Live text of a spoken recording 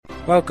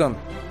Welcome.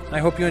 I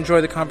hope you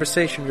enjoy the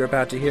conversation you're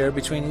about to hear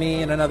between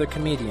me and another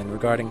comedian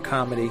regarding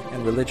comedy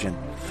and religion.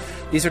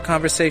 These are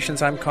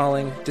conversations I'm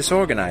calling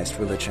disorganized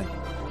religion.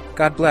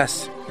 God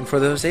bless, and for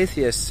those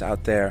atheists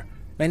out there,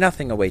 may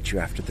nothing await you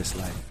after this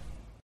life.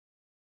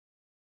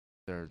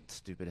 Their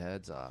stupid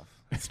heads off.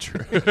 It's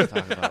true.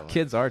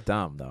 Kids are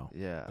dumb, though.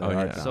 Yeah. Oh,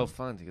 yeah. It's so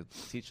fun to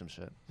teach them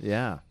shit.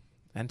 Yeah.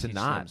 And to Teach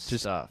not them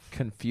just stuff.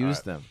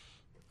 confuse them.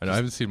 I know I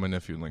haven't seen my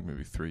nephew in like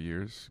maybe 3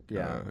 years.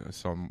 Yeah. I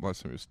saw him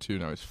last time he was 2.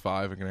 Now he's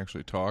 5. I can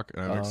actually talk,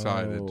 and I'm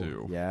excited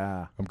to.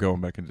 Yeah. I'm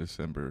going back in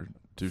December,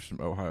 do some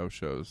Ohio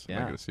shows. Yeah.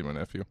 I'm going to see my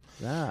nephew.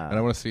 Yeah. And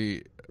I want to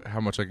see how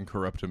much I can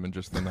corrupt him in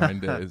just the 9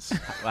 days.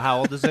 How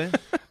old is he?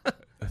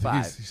 I think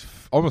 5. he's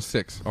almost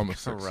 6.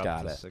 Almost 6.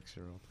 Got it.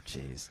 6-year-old.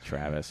 Jeez,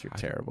 Travis, you're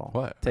terrible.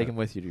 What? Take him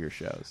with you to your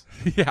shows.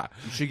 Yeah.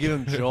 You should give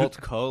him Jolt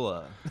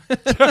Cola. Do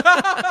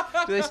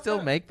they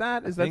still make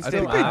that? Is that think I still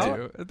think they out?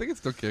 do. I think it's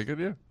still kicking,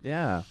 yeah.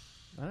 Yeah.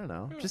 I don't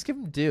know. Just give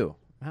him Dew.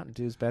 Mountain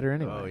Dew's better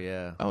anyway. Oh,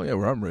 yeah. Oh, yeah,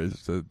 where I'm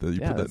raised, you Yeah, put that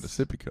in a that's-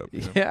 sippy cup.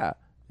 You know? Yeah.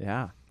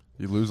 Yeah.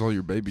 You lose all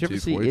your baby Did you ever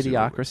teeth see way too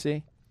early.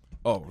 Idiocracy?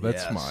 Oh,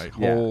 that's Yes. my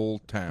Yeah. whole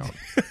town.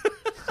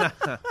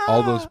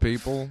 All those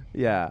people.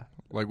 Yeah.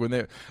 Like when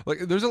they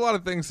there's a lot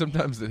of things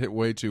sometimes that hit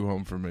way too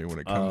home for me when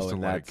it comes to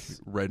and like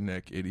that's-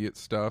 redneck idiot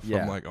stuff.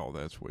 Yeah. I'm like, oh,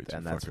 that's way too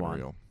And that's fucking one.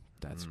 real.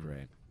 That's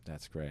great.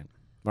 That's great.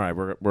 All right,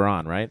 we're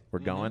on, right? We're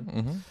going.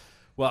 Mm-hmm.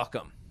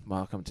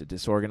 Welcome to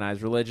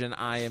Disorganized Religion.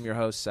 I am your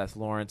host, Seth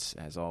Lawrence.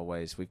 As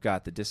always, we've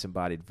got the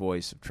disembodied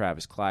voice of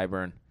Travis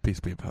Clyburn. Peace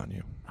be upon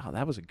you. Oh,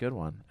 that was a good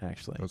one,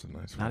 actually. That was a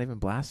nice Not one. even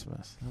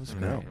blasphemous. That was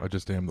No, great. I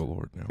just am the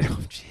Lord now. Oh,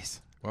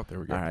 jeez. Well, there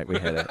we go. All right, we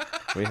hit it.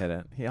 We hit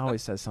it. He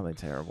always says something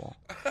terrible.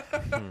 I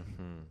am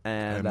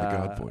And the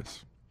God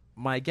voice.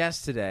 my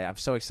guest today, I'm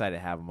so excited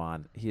to have him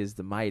on. He is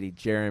the mighty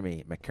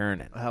Jeremy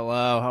McKernan.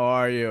 Hello, how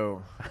are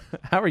you?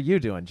 How are you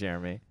doing,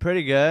 Jeremy?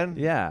 Pretty good.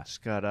 Yeah.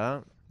 Just got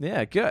up.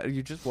 Yeah, good.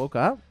 You just woke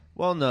up?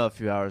 Well, no, a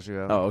few hours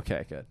ago. Oh,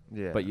 okay, good.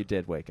 Yeah. But you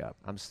did wake up.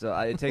 I'm still.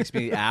 It takes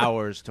me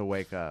hours to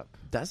wake up.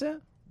 Does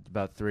it?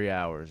 About 3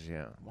 hours,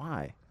 yeah.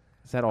 Why?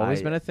 Has that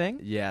always I- been a thing?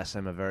 Yes,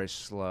 I'm a very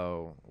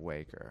slow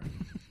waker.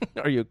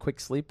 Are you a quick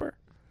sleeper?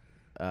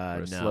 Or a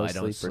No, slow I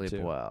don't sleeper,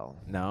 sleep too? well.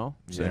 No?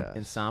 Yeah.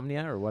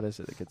 Insomnia, or what is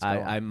it that gets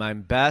going?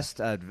 I'm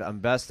best at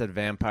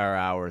vampire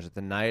hours. At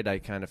the night, I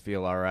kind of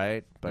feel all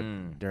right, but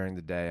Mm. during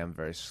the day, I'm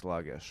very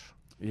sluggish.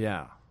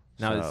 Yeah.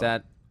 Now, is So-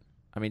 that...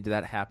 I mean, did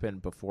that happen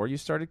before you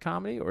started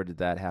comedy, or did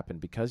that happen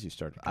because you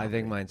started I comedy?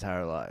 think my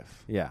entire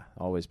life. Yeah,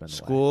 always been the way.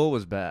 School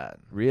was bad.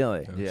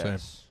 Really? Yeah, same.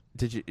 Yes.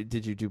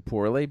 Did you do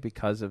poorly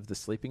because of the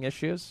sleeping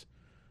issues?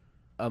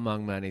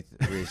 Among many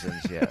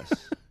reasons,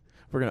 yes.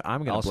 I'm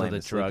gonna Also blame the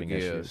drug sleeping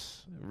use.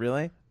 issues.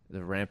 Really?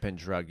 The rampant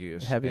drug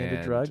use. Heavy into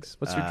and, drugs?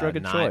 What's your drug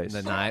of choice?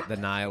 The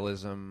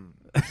nihilism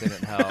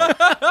didn't help.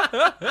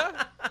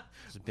 I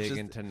was big Just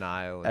into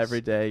nihilism.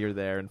 Every day you're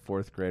there in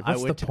 4th grade. I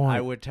What's would the point?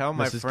 I would tell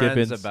my Mrs. friends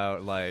Gibbons?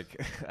 about like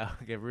I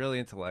would get really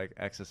into like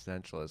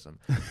existentialism,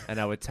 and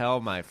I would tell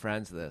my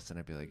friends this, and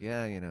I'd be like,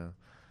 yeah, you know,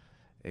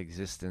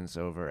 existence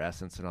over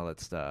essence and all that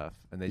stuff,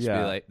 and they'd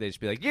just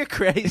be like, you're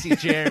crazy,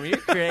 Jeremy, you're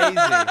crazy.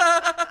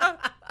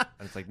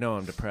 And it's like, no,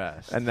 I'm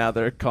depressed. And now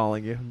they're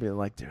calling you and being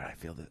like, dude, I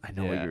feel that. I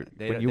know what Yeah, you're.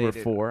 they- When you they were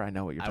did- 4, I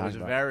know what you're I talking was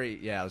about.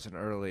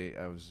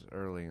 I was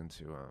early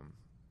into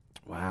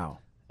Wow.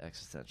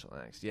 existential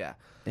angst. Yeah.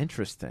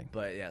 Interesting.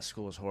 But yeah,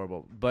 school was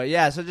horrible. But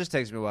yeah, so it just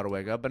takes me a while to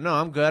wake up. But no,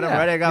 I'm good. I'm Yeah,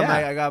 ready.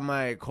 yeah. I got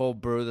my cold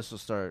brew. This will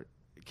start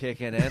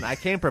kicking in. I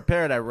came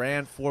prepared. I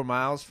ran 4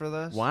 miles for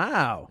this.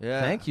 Wow.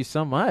 Yeah. Thank you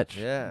so much.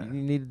 Yeah. You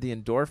needed the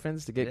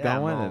endorphins to get Yeah,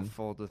 going. I'm all And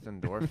filled with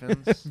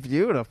endorphins.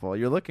 beautiful.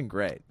 You're looking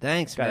great.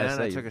 Thanks, Gotta man.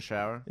 say, I took a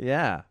shower.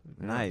 Yeah.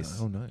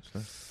 Nice. Oh, nice.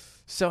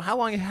 So how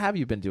long have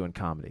you been doing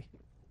comedy?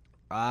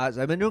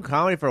 I've been doing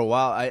comedy for a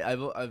while.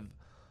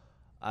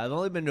 I've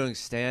only been doing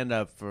stand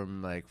up for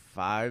like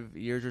 5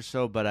 years or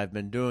so, but I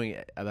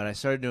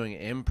started doing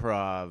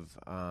improv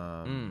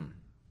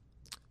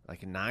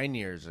like 9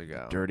 years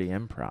ago. Dirty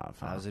improv.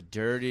 Huh? I was a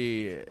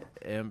dirty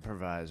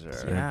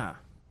improviser. Yeah.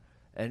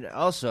 And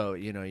also,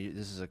 you know,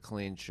 this is a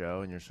clean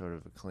show, and you're sort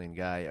of a clean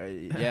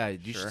guy. Yeah,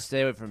 you Sure. should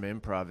stay away from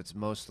improv. It's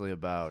mostly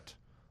about.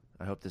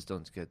 I hope this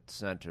doesn't get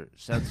censored.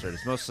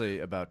 It's mostly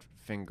about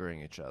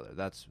fingering each other.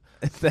 That's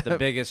the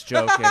biggest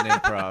joke in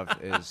improv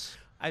is.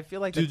 I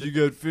feel like Did you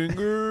get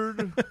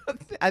fingered?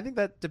 I think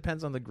that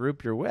depends on the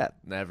group you're with.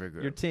 Never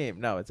group. Your team.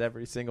 No, it's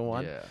every single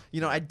one. Yeah.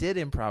 You know, I did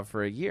improv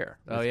for a year.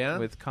 Oh, with, yeah?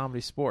 With Comedy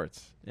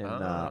Sports in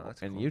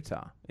that's in cool.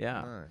 Utah.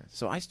 Yeah. Nice.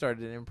 So I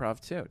started in improv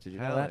too. Did you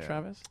know Hell that, yeah.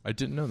 Travis? I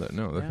didn't know that.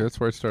 No, Yeah. that's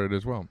where I started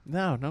as well.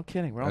 No, no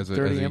kidding. We're all As a-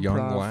 dirty as a improv.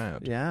 young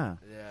lad. Yeah.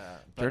 Yeah.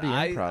 Dirty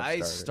but improv I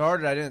starters.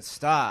 started. I didn't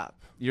stop.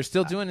 You're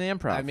still doing the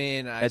improv. I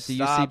mean, at the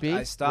stopped, UCB. I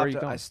Where are stopped. you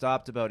going? I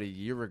stopped about a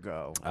year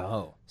ago.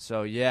 Oh,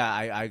 So yeah,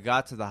 I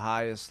got to the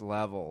highest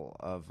level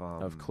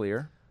of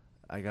clear.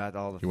 I got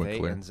all the You went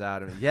clear? Thetans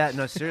out of me. Yeah,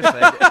 no, seriously,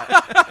 I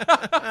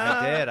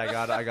did. I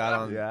got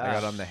on. Yeah. I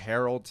got on the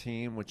Herald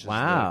team, which is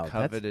Wow, the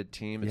coveted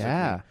team. It took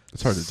Yeah. me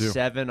It's hard to do.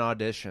 7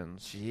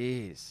 auditions,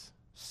 Jeez.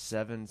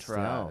 7 Still.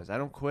 tries. I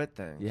don't quit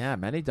things. Yeah,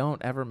 many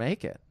don't ever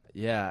make it.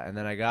 Yeah, and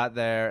then I got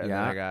there, and then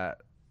Yeah. I got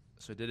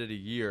So I did it a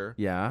year.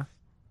 Yeah.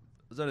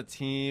 I was on a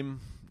team,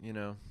 you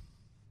know.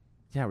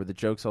 Yeah, were the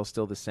jokes all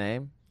still the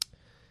same?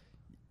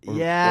 Or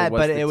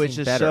But the it was team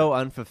just better? so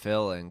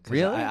unfulfilling. 'Cause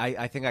Really?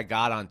 I think I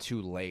got on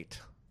too late.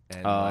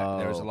 And like,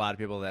 there was a lot of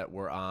people that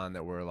were on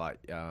that were like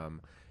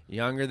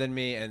younger than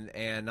me.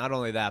 And not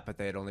only that, but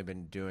they had only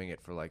been doing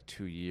it for like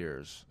 2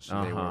 years.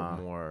 So they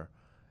were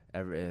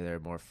they're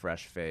more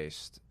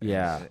fresh-faced.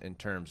 Yeah. In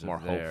terms More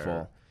of their,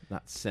 hopeful,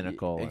 not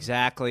cynical.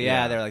 Exactly.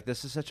 Yeah. They're like,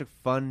 this is such a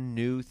fun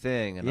new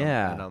thing. And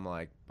Yeah. I'm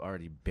like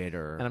already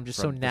bitter. And I'm just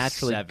from so the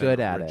naturally 7 good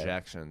at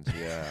rejections. it.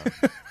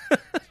 Yeah.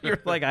 You're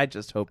like, I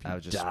just hope you I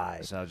was just die.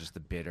 So I was just the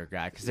bitter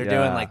guy because they're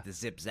Yeah. doing like the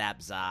zip zap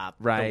zop,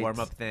 Right. the warm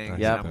up thing.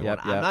 Yep, I'm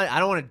yep, going, yep. I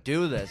don't want to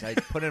do this. I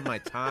put in my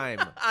time.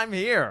 I'm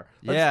here.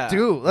 Yeah.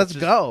 Let's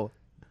just go.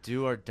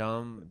 Do our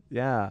dumb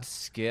Yeah.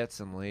 skits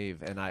and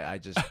leave. And I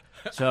just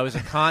so I was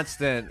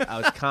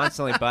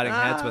constantly butting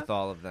heads with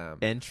all of them.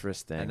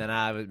 Interesting. And then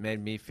it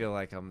made me feel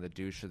like I'm the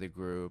douche of the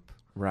group.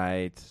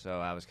 right. So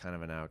I was kind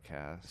of an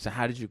outcast. So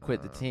how did you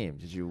quit the team?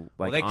 Did you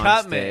like they on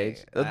cut stage?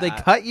 me. Oh, they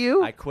cut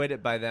you? I quit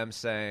it by them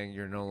saying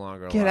you're no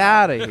longer Get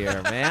allowed." out of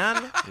here,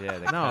 man. Yeah,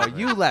 they No, cut me.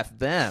 you left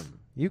them.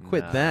 You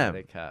quit Nah, them.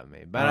 They cut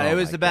me. But Oh it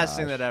was my the best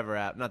thing gosh. that ever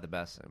happened. Not the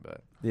best thing,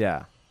 but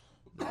Yeah.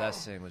 the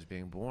best thing was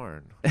being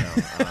born.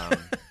 No,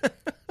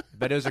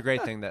 but it was a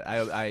great thing that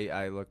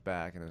I look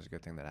back and it was a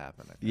good thing that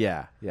happened. I think.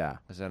 Yeah. Yeah.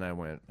 Because then I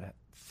went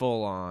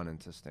full on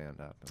into stand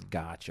up.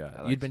 Gotcha.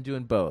 I like You'd been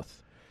doing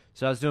both.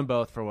 So I was doing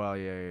both for a while.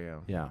 Yeah.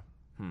 Yeah.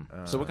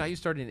 So what got you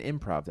started in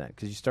improv then?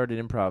 Because you started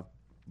improv Well,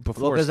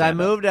 before. because I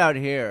moved out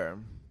here,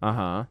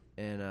 Uh-huh.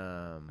 and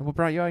And what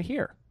brought you out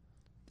here?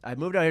 I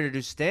moved out here to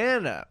do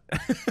stand up.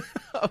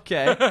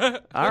 Okay.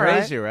 All right.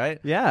 Crazy, right?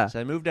 Yeah.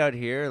 So I moved out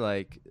here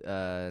like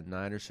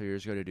 9 or so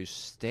years ago to do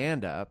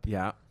stand up.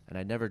 Yeah. And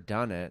I'd never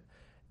done it.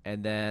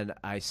 And then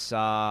I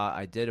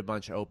did a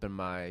bunch of open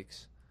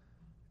mics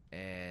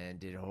and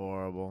did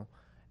horrible.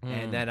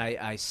 And then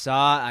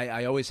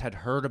I always had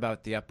heard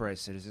about the Upright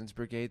Citizens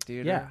Brigade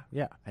Theater. Yeah.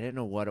 Yeah. I didn't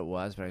know what it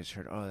was, but I just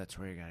heard, oh, that's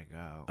where you got to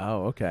go.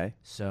 Oh, okay.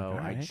 So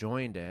I right.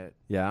 joined it,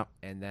 Yeah.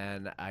 and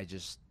then I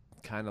just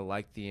kind of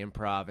liked the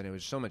improv, and it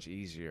was so much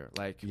easier.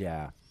 Like,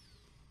 Yeah.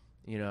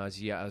 you know, I was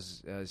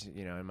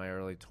you know, in my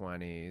early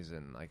 20s,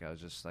 and like I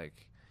was just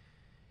like,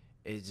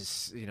 it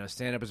just, you know,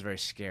 stand up was very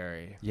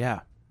scary. Yeah.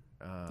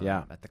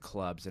 Yeah. At the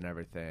clubs and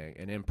everything,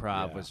 and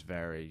improv was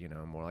very, you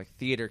know, more like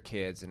theater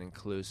kids and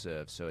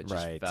inclusive. So it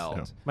just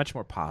felt much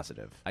more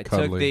positive. I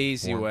Cuddly, took the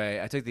easy warm. way.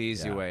 I took the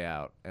easy way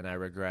out, and I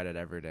regret it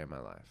every day of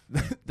my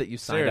life. that you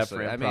signed up for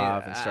Seriously,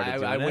 improv and started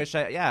doing I it. wish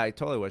I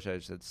totally wish I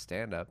said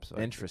stand up. So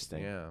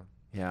Interesting. yeah.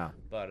 Yeah.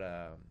 But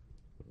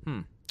All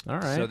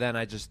right. but then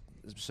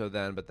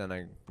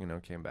I, you know,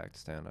 came back to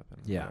stand up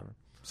and Yeah. whatever.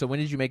 So when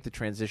did you make the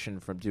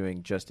transition from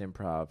doing just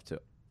improv to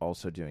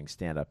also doing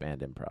stand up and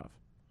improv?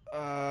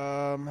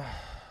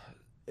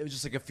 It was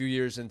just like a few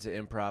years into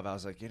improv, I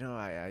was like, you know,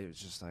 I was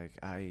just like,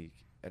 and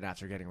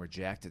after getting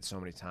rejected so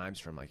many times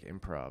from like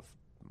improv,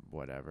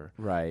 whatever,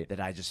 Right. that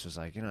I just was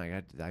like, you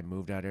know, I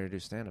moved out here to do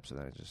stand up, so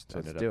then I just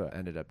Let's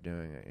ended up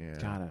doing it. Yeah.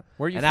 Got it.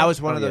 Where are you And from? I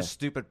was one Oh, of those yeah.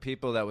 stupid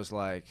people that was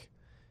like,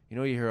 you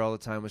know, you hear all the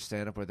time with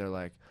stand up where they're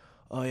like,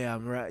 oh yeah,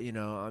 I'm right, you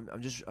know,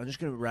 I'm just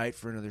gonna write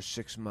for another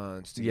 6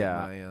 months to get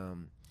my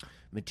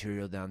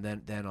material down,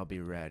 then I'll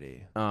be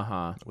ready.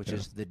 Uh-huh. Which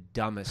is the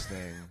dumbest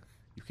thing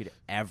you could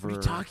ever What are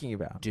you talking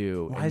about?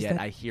 do, Why and is yet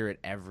that? I hear it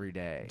every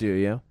day. Do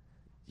you?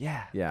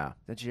 Yeah. Yeah.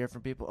 Don't you hear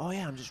from people? Oh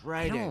yeah, I'm just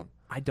writing.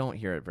 I don't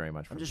hear it very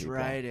much from I'm just people.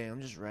 writing.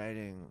 I'm just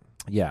writing.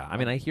 Yeah. I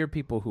mean, I hear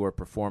people who are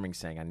performing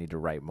saying, I need to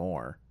write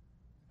more,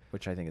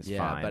 which I think is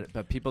fine.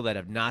 but people that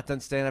have not done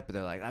stand up,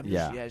 they're like, I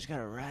just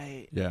gotta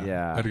write. Yeah.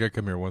 Yeah. I had a guy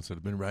come here once that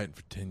had been writing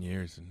for 10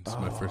 years, and it's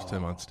my first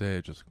time on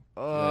stage. Just, This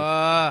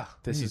What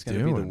is are you going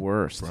to be the doing,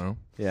 worst. bro.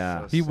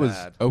 Yeah. So He was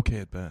sad. okay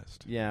at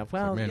best. Yeah. It's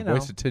Well, like, man, you know.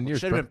 wasted 10 years.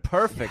 Should have been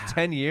perfect.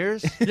 10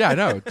 years. Yeah, I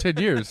know. 10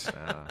 years.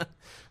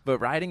 But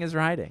writing is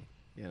writing,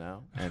 you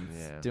know? And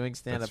Yeah. doing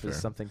stand up That's is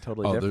fair. something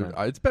totally different.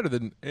 It's better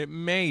than, it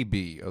may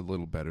be a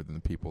little better than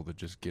the people that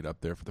just get up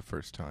there for the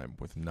first time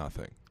with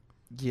nothing.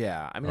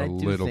 Yeah. I mean, A I do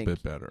little think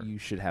bit better. you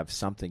should have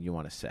something you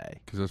want to say.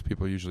 Because those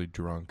people are usually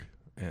drunk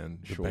and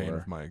the bane Sure.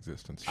 of my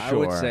existence. I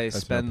would Sure. say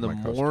That's spend the not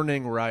my cost.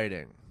 morning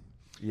writing.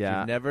 If Yeah.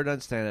 you've never done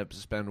stand up,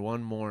 spend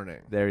one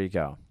morning. There you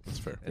go. That's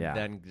fair. And Yeah.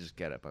 then just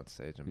get up on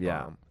stage and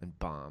Yeah. bomb and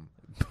bomb.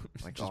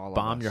 Like Just all of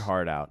bomb us. your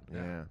heart out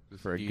Yeah.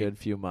 for a eat good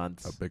few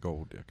months. A big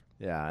old dick.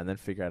 Yeah, and then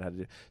figure out how to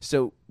do.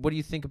 So, what do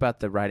you think about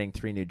the writing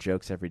 3 new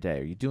jokes every day?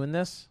 Are you doing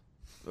this?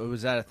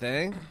 Was that a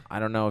thing? I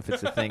don't know if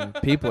it's a thing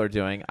people are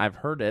doing. I've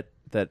heard it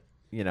that,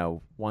 you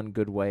know, one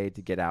good way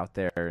to get out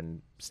there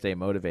and stay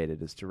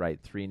motivated is to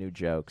write 3 new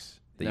jokes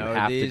that Now, you are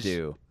have these- to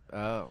do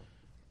Oh.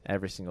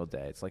 every single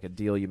day. It's like a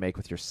deal you make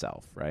with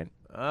yourself, right?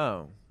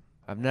 Oh.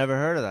 I've never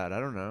heard of that. I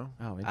don't know.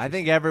 Oh, I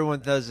think everyone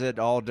does it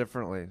all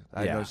differently.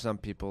 I Yeah. know some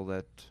people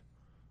that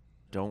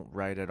don't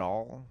write at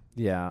all.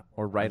 Yeah,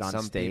 or write And on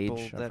some people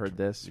stage. I've that- heard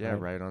this. Yeah,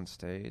 right? write on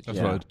stage. That's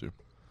Yeah. what I do.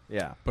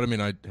 Yeah. But I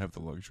mean, I have the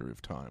luxury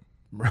of time.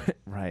 Right.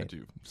 I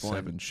do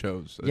 7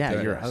 shows a Yeah,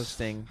 day. you're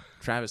hosting.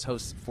 Travis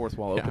hosts Fourth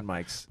Wall open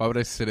mics. Why would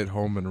I sit at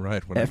home and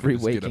write when Every I can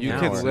just get waking up You and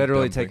hour. do can some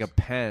literally dumb take a things?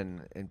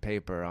 pen and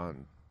paper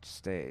on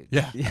stage.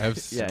 Yeah, Yeah, I have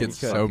yeah, you get could.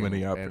 so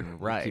many up.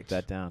 And Right. right. Keep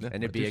that down. Yeah.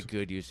 And it'd be I a do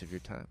good use of your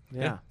time.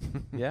 Yeah.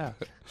 Yeah.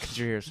 'Cause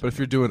you're here. But if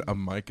you're doing a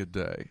mic a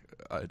day,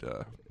 I'd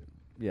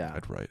Yeah.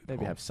 write. At Maybe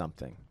home. have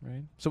something,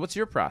 right? So what's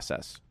your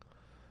process?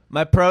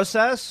 My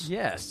process?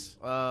 Yes.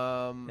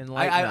 Enlighten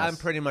I'm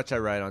us. pretty much I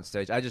write on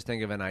stage. I just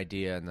think of an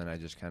idea and then I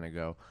just kind of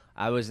go.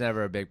 I was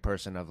never a big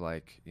person of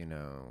like,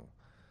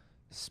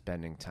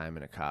 spending time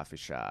in a coffee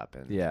shop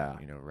and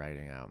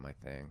writing out my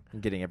thing.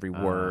 Getting every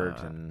word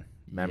and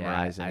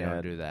memorizing I it.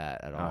 don't do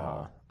that at Uh-huh.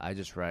 all. I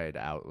just write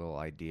out little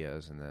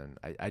ideas and then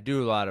I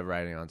do a lot of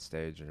writing on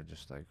stage or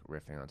just like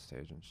riffing on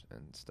stage and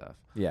stuff.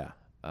 Yeah.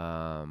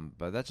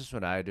 But that's just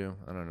what I do.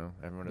 I don't know.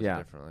 Everyone does Yeah.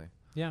 it differently.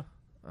 Yeah.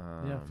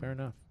 Yeah. Fair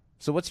enough.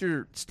 So what's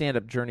your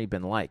stand-up journey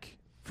been like?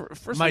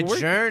 First My of all,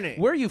 journey.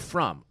 Where are you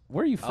from?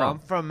 Where are you from? I'm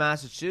from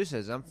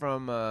Massachusetts. I'm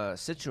from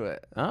Scituate,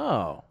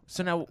 Oh.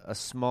 So now, a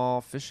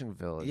small fishing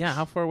village. yeah,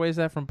 how far away is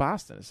that from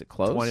Boston? Is it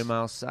close? 20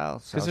 miles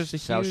south. Because there's a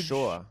South huge,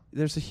 Shore.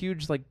 there's a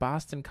huge like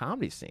Boston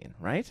comedy scene,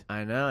 right?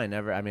 I know. I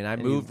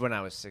And moved when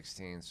I was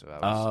 16, so I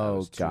Oh,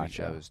 was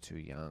gotcha. too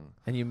young.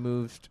 And you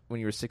moved when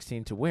you were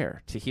 16 to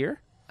where? To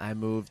here? I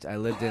lived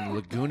in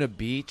Laguna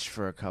Beach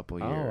for a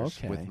couple Oh, years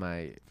okay. with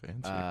my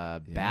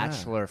Fancy.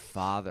 bachelor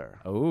father,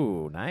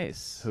 Oh,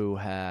 nice. who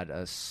had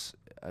it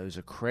was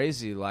a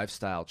crazy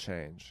lifestyle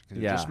change. 'Cause it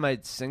was Yeah. just my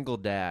single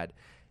dad,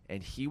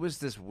 and he was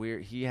this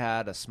weird. He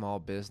had a small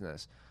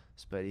business,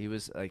 but he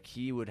was like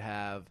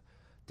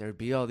there'd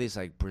be all these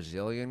like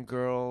Brazilian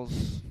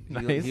girls.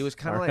 Nice. He was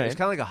kind of All like it was right.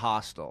 kind of like a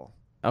hostel.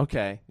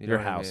 Okay. You know Your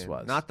what I house mean?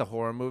 was. Not the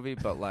horror movie,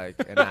 but like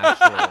an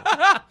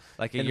actual,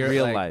 like in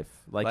real life.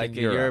 Like in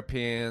a Europe.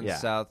 European, Yeah.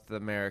 South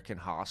American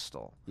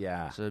hostel.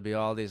 Yeah. So there'd be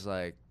all these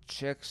like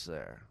chicks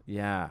there.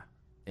 Yeah.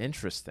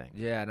 Interesting.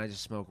 Yeah, and I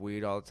just smoked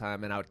weed all the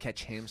time, and I would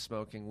catch him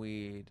smoking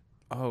weed.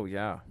 Oh,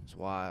 yeah. It's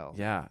wild.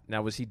 Yeah.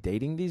 Now, was he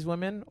dating these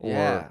women? Or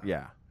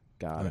Yeah.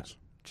 Got Nice. it.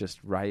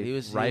 Just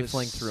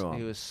rifling through them.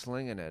 He was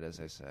slinging it, as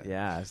they say.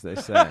 Yeah, as they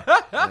say.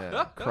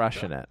 Yeah.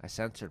 Crushing it. I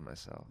censored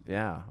myself.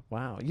 Yeah.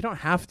 Wow. You don't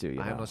have to,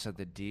 you I know. almost said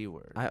the D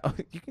word.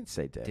 You can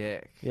say dick.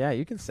 Dick. Yeah,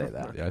 you can say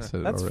that. Yeah, I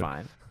said it That's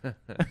already. fine.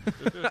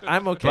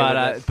 I'm okay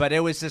with it. But it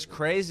was this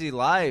crazy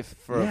life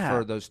Yeah.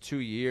 for those 2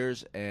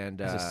 years, and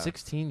There's a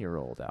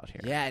 16-year-old out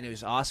here. yeah, and it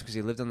was awesome because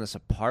he lived in this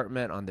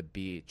apartment on the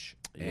beach.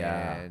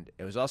 Yeah. And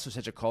it was also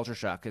such a culture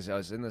shock because I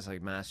was in this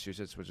like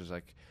Massachusetts, which was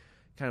like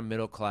kind of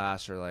middle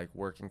class or like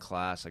working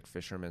class, like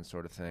fisherman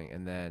sort of thing.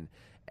 And then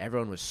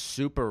everyone was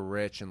super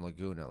rich in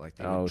Laguna. Like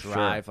they would sure.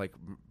 drive like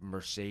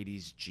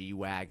Mercedes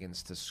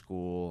G-Wagons to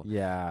school.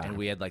 Yeah. And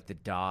we had like the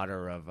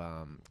daughter of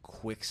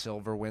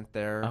Quicksilver went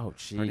there. Oh,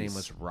 Her name jeez.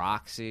 was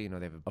Roxy. You know,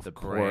 they have Of the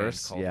course.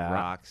 brand called Yeah.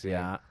 Roxy.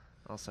 Yeah.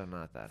 Also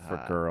not that For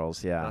hot.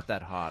 girls, yeah. Not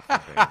that hot for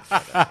girls.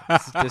 but,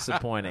 It's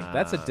disappointing.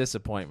 That's a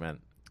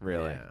disappointment,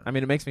 really. yeah. I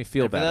mean, it makes me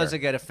feel for better. those that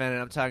get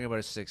offended, I'm talking about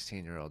a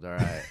 16-year-old, all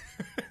right?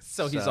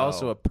 so he's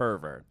also a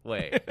pervert.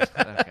 Wait.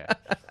 Okay.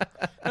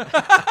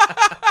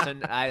 So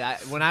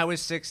when I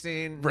was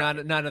 16,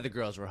 none of the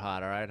girls were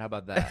hot, all right? How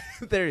about that?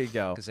 There you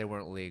go. Because they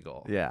weren't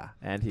legal. Yeah,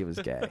 and he was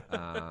gay.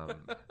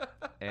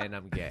 And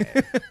I'm gay.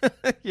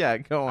 Yeah,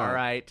 go on. All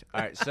right.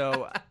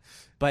 So,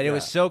 but it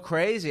was so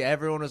crazy.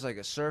 Everyone was like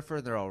a surfer,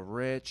 and they're all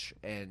rich,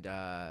 and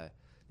they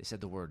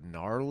said the word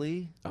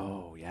gnarly.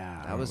 Oh,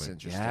 yeah. That was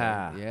interesting.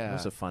 Yeah. Yeah. It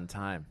was a fun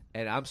time.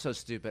 And I'm so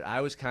stupid.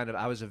 I was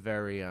a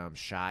very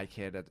shy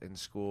kid in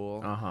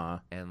school. Uh-huh.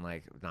 And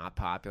like not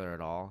popular at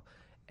all.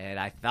 And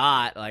I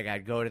thought like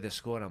I'd go to this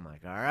school and I'm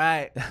like, all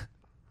right,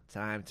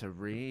 time to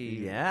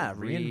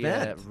reinvent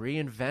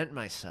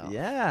myself.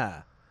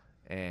 Yeah.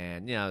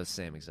 And the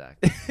same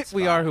exact.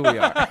 We are who we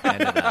are.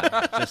 And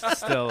just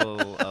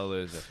still a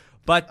loser.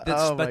 But the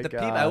people.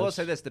 I will gosh.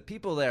 say this: the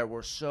people there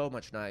were so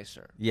much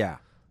nicer. Yeah.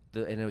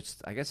 And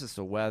I guess it's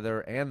the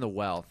weather and the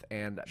wealth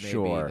and maybe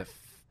Sure. the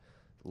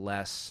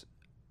less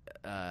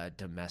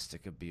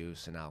domestic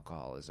abuse and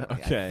alcoholism.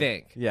 Okay. I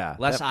think. Yeah.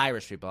 Less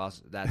Irish people.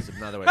 That's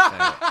another way of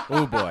saying it.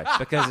 Oh, boy.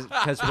 Because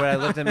when I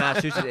lived in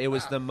Massachusetts, it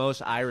was the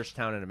most Irish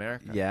town in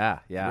America. Yeah.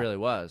 Yeah. It really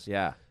was.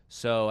 Yeah.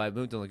 So I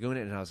moved to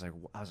Laguna, and I was like,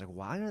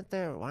 why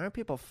aren't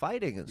people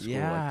fighting in school?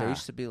 Like Yeah. there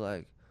used to be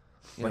like,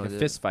 Like a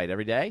fist fight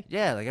every day?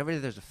 Yeah, like every day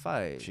there's a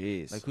fight.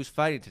 Jeez. Like who's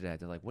fighting today?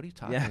 They're like, what are you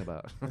talking Yeah.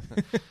 about? Don't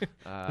you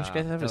guys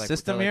have they're a like-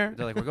 system they're here? Like,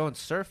 they're like, we're going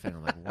surfing.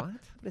 I'm like, what? What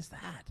is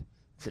that?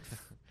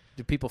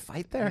 Do people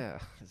fight there?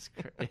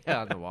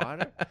 Yeah, on the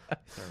water. The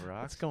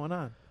rocks. What's going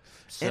on?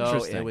 So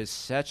Interesting. it was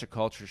such a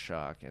culture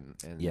shock, and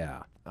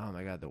Yeah. oh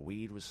my god, the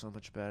weed was so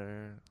much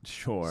better.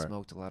 Sure.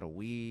 Smoked a lot of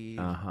weed,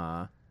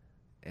 Uh-huh.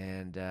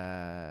 and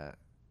yeah,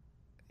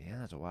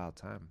 it's a wild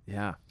time.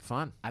 Yeah.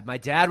 Fun. My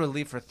dad would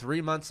leave for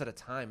 3 months at a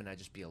time, and I'd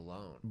just be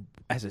alone.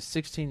 As a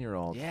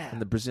 16-year-old. Yeah.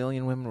 And the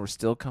Brazilian women were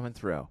still coming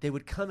through. They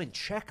would come and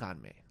check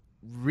on me.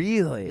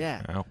 Really?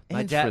 Yeah. Wow.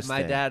 My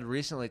Interesting. dad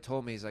recently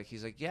told me he's like,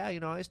 yeah, I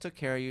always took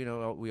care of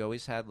you. We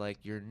always had like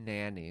your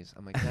nannies.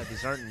 I'm like, Dad,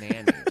 these aren't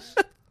nannies.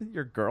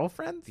 Your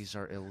girlfriends? These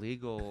are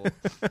illegal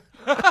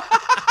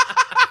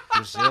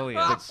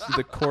Brazilians.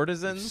 The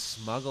courtesans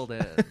smuggled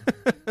in.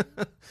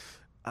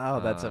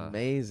 Oh, that's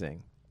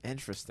amazing.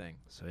 Interesting.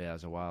 So yeah, it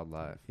was a wild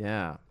life.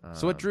 Yeah.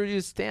 So what drew you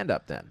to stand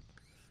up then?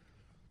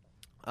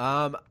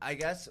 I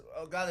guess.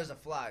 Oh God, there's a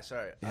fly.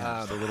 Sorry.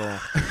 The little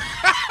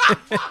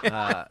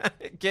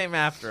came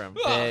after him.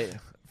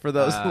 For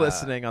those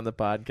listening on the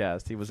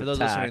podcast, he was For those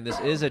attacked. listening,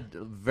 this is a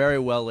very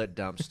well lit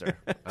dumpster.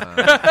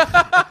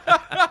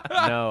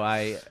 No,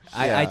 I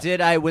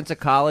did. I went to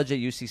college at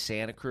UC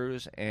Santa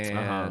Cruz,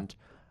 and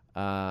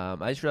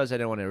I just realized I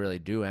didn't want to really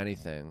do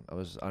anything. I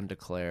was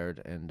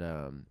undeclared, and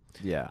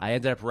I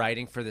ended up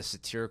writing for the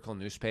satirical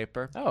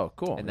newspaper. Oh,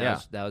 cool. And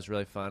that was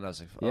really fun. I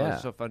was like, it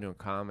was so fun doing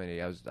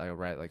comedy. I would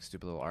write like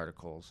stupid little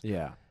articles.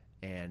 Yeah.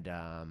 And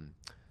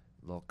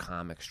little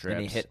comic strips.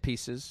 Any hit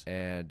pieces?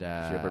 And did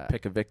you ever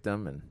pick a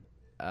victim? And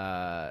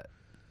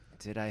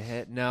did I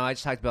hit? No, I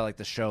just talked about like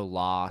the show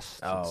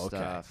Lost. And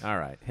stuff. All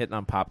right, hitting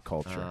on pop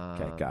culture.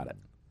 Okay, got it.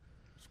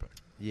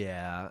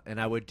 Yeah, and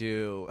I would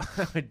do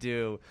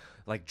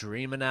like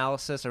dream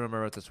analysis. I remember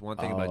I wrote this one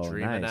thing about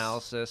dream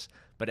analysis.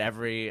 But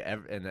every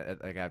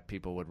I got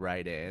people would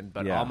write in,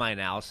 but all my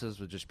analysis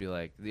would just be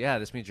like, yeah,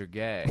 this means you're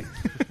gay.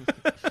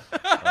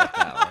 Like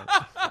that one.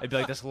 It'd be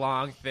like this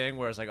long thing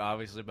where it's like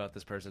obviously about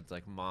this person's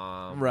like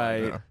mom,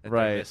 right, and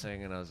they're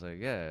missing, and I was like,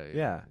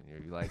 yeah,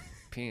 you like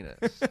penis.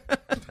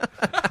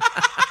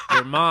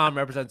 Your mom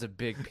represents a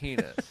big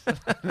penis.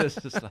 This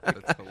is like,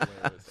 that's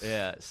hilarious.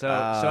 Yeah, so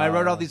I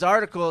wrote all these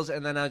articles,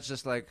 and then I was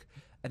just like.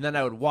 And then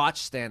I would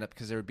watch stand-up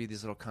because there would be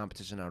these little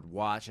competitions. I would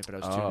watch it, but I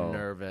was too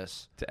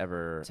nervous to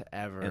ever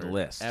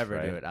enlist, do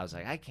it. I was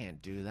like, I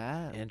can't do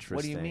that. Interesting.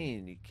 What do you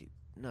mean?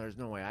 No, there's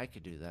no way I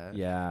could do that.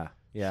 Yeah.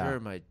 Sure,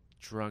 my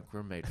drunk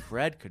roommate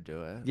Fred could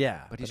do it.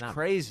 Yeah, but he's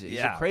crazy. He's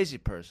a crazy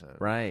person.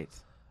 Right.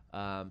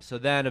 So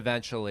then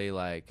eventually,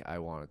 like, I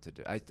wanted to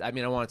do. I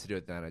wanted to do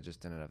it then. I just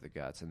didn't have the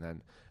guts, and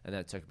then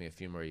it took me a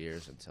few more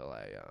years until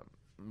I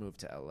moved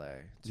to LA.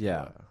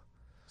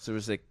 So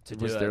was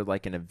there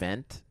like an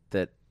event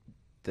that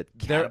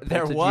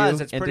there was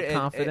it's into pretty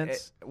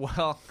confidence?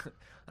 Well,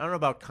 I don't know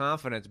about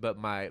confidence, but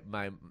my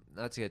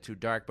not to get too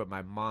dark, but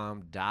my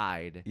mom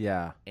died.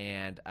 Yeah,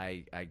 and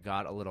I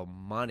got a little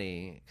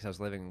money because I was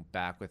living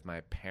back with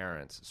my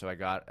parents. So I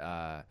got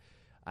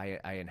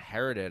I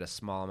inherited a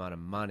small amount of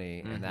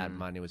money, and that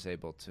money was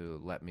able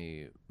to let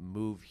me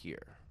move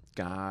here.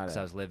 Got it. Because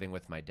I was living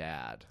with my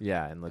dad.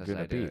 Yeah, in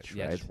Laguna Beach,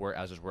 right?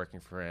 I was just working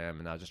for him,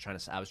 and I was just trying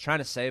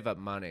to save up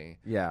money.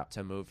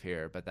 To move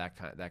here, but that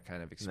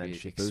kind of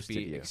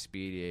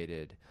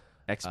expedited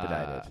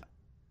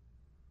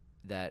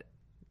that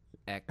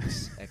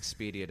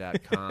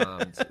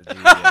Expedia.com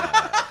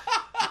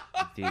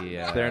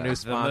their new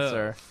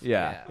sponsor.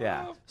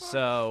 Yeah.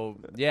 So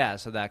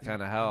that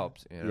kind of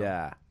helped. You know?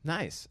 Yeah.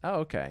 Nice.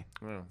 Oh, okay.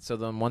 Yeah. So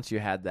then once you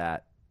had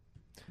that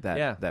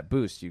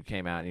boost, you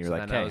came out and you were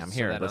like, "Hey, I'm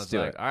here. Let's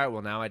do it." All right.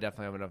 Well, now I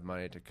definitely have enough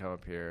money to come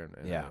up here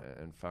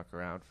and fuck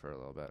around for a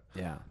little bit.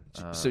 Yeah.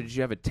 So did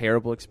you have a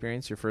terrible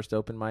experience your first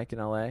open mic in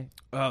LA?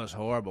 Oh, it was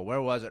horrible.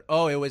 Where was it?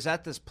 Oh, it was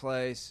at this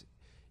place.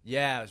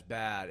 Yeah, it was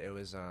bad. It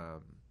was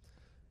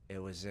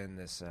in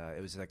this.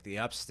 It was like the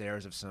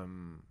upstairs of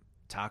some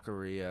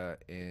taqueria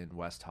in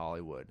West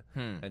Hollywood,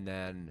 and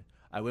then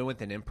I went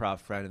with an improv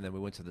friend, and then we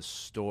went to the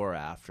store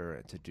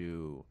after to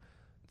do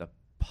the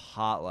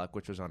potluck,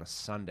 which was on a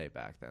Sunday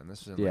back then.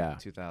 This was in like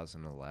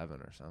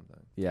 2011 or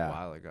something. Yeah, a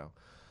while ago.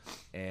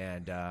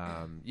 And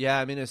I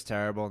mean, it was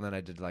terrible. And then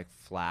I did like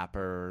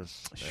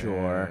flappers,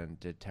 and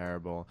did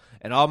terrible.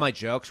 And all my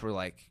jokes were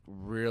like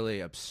really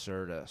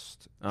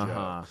absurdist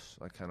jokes,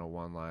 like kind of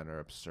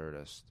one-liner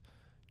absurdist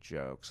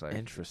jokes. Like,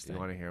 interesting. You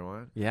want to hear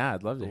one? Yeah,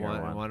 I'd love to hear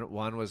one.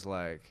 One was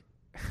like,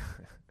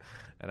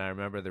 and I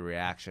remember the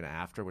reaction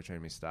after, which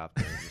made me stop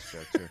doing this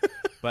joke too.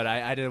 But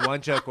I did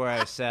one joke where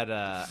I said,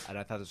 and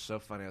I thought it was so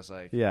funny. I was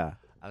like,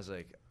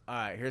 all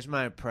right, here's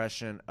my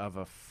impression of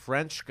a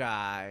French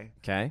guy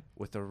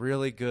with a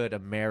really good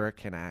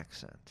American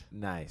accent.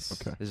 Nice.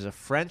 Okay. This is a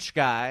French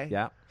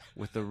guy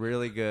with a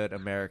really good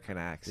American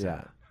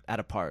accent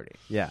at a party.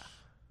 Yeah.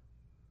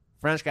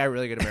 French guy,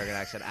 really good American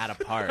accent at a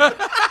party.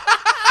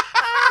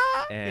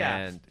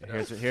 And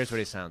here's what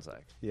he sounds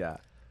like. Yeah.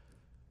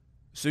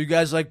 So you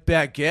guys like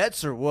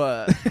baguettes or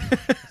what?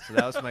 So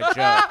that was my joke.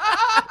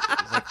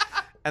 Like,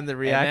 and the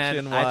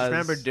reaction was... I just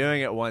remember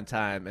doing it one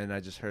time, and I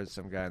just heard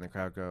some guy in the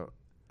crowd go,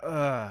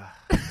 ugh.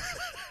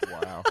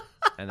 Wow.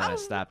 And then I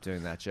stopped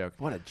doing that joke.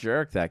 What a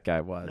jerk that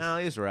guy was. No,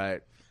 he's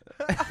right.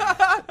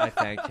 I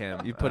thank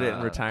him. You put it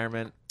in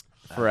retirement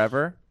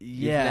forever?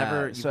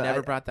 Yeah. You've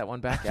never brought that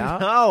one back out?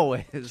 No.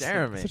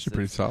 Jeremy. It's actually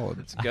pretty solid.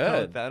 It's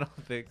good. I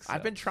don't think so.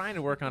 I've been trying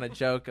to work on a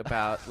joke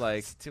about like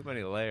it's too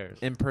many layers.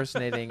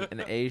 Impersonating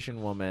an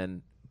Asian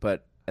woman,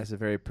 but as a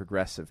very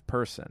progressive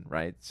person,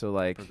 right? So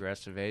like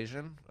progressive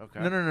Asian?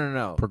 Okay.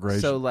 No.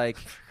 Progression. So like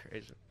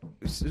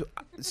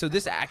so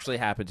this actually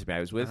happened to me. I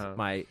was with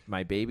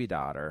my baby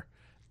daughter,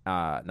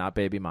 not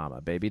baby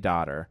mama, baby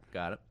daughter.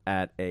 Got it.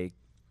 At a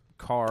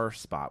car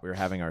spot. We were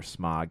having our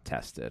smog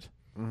tested.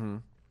 Mm-hmm.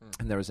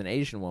 And there was an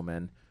Asian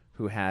woman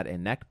who had a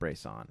neck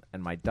brace on,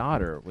 and my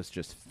daughter was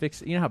just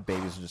fixed. You know how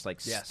babies just like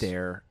Yes.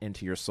 stare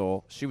into your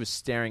soul? She was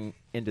staring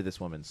into this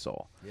woman's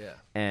soul. Yeah.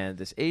 And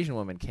this Asian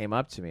woman came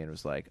up to me and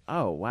was like,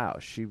 "Oh, wow,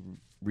 she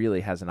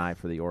really has an eye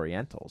for the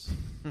Orientals."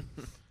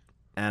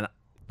 And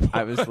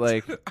I was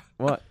like,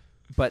 "What?"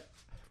 But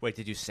Wait,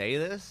 did you say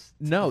this?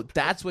 no,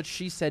 that's what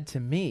she said to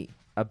me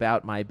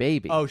about my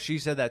baby. Oh, she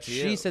said that to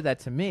you. She said that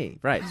to me,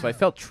 right? So I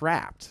felt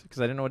trapped because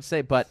I didn't know what to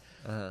say. But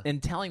Uh-huh. in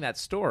telling that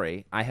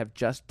story, I have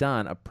just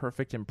done a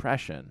perfect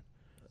impression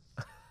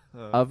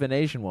of an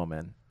Asian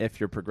woman if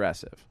you're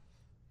progressive,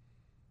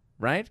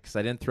 right? Because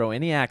I didn't throw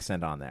any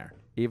accent on there,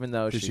 even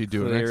though Did she she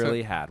do an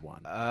clearly accent? had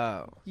one.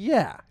 Oh.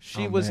 Yeah,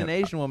 she Oh, was man. an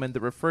Asian woman that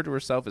referred to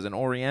herself as an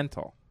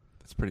Oriental.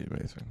 That's pretty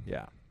amazing.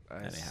 Yeah.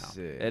 I Anyhow,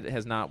 see. it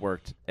has not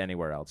worked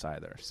anywhere else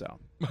either. So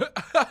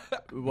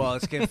Well,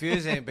 it's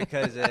confusing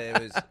because it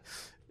was.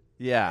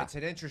 yeah, It's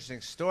an interesting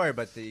story,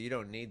 but you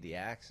don't need the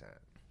accent.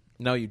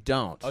 no, you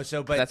don't. Oh,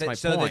 so but that's my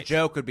so point. the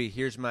joke would be,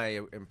 "Here's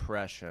my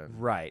impression,"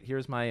 Right.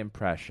 Here's my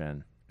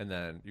impression. and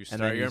then you then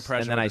start you your s-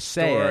 impression. and then with I the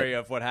say story it.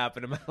 of what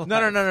happened in my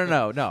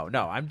life.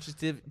 No. I'm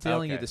just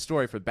telling you Okay. the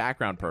story for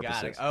background Got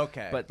purposes. it.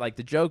 Okay. But like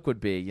the joke would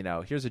be,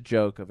 here's a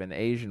joke of an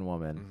Asian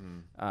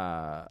woman.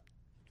 Mm-hmm.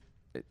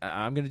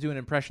 I'm going to do an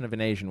impression of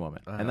an Asian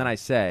woman, and then Uh-huh. I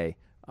say,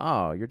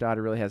 "Oh, your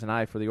daughter really has an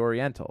eye for the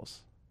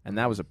Orientals," and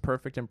that was a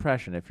perfect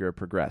impression if you're a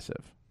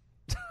progressive.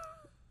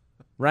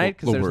 Right?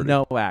 Because Little there's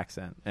wordy. no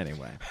accent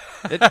anyway.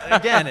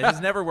 Again, it has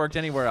never worked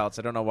anywhere else.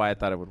 I don't know why I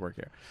thought it would work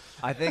here.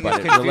 I think But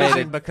it's it confusing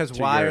related because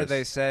to why are yours.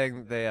 they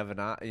saying they have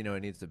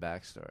it needs the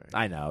backstory.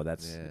 I know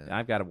that's. Yeah.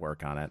 I've got to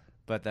work on it.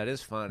 But that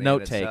is funny. Note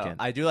in itself. taken.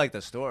 I do like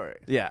the story.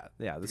 Yeah.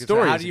 The Because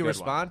story. How is do a you good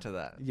respond one. to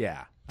that?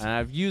 Yeah, and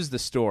I've used the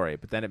story,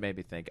 but then it made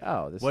me think,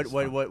 oh, this What is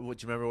what fun. what? Do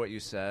you remember what you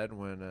said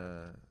when?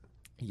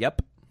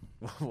 Yep.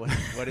 What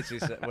did you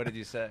say? What did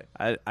you say?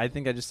 I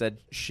think I just said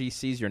she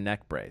sees your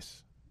neck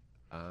brace.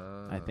 I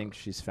Oh. think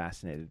she's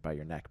fascinated by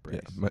your neck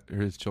brace.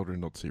 His children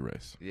don't see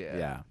race.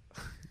 Yeah.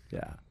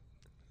 Yeah.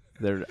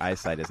 Their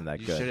eyesight isn't that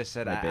You good. should have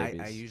said my I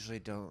babies. usually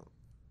don't.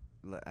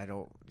 I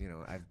don't.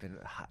 I've been.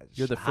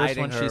 You're the first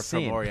hiding one her she's from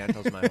seen.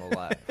 Orientals my whole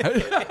life.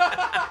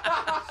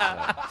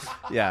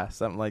 Yeah,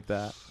 something like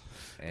that.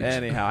 And-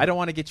 Anyhow, I don't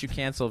want to get you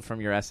canceled from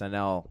your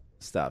SNL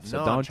stuff, so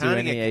no, I'm don't do trying to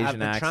any get, Asian I've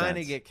been accents. trying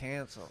to get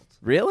canceled.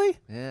 Really?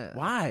 Yeah.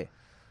 Why?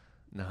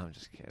 No, I'm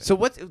just kidding. So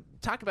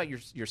talk about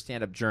your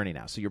stand-up journey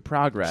now. So your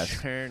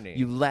progress. Journey.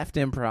 You left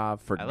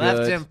improv for I good.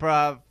 left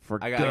improv. For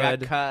I got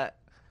good. cut.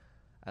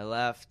 I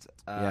left.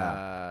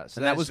 Yeah. So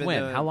And that I've was been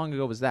when? doing- How long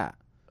ago was that?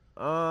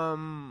 Like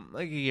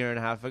a year and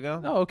a half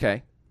ago. Oh,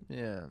 okay.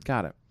 Yeah.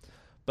 Got it.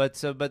 But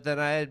then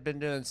I had been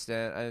doing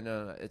stand. I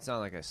know it's not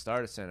like I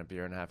started stand up a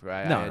year and a half ago.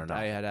 No.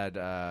 I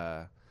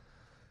had.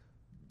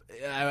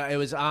 It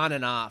was on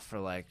and off for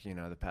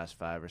the past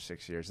 5 or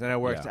 6 years. Then I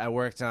worked. Yeah. I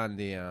worked on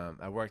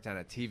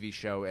a TV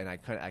show, and I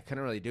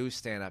couldn't really do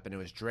stand up, and it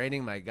was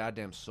draining my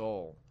goddamn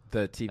soul.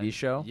 The TV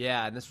show?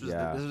 Yeah, and this was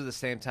Yeah. this was the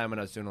same time when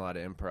I was doing a lot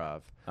of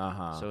improv.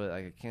 Uh-huh. So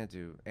I can't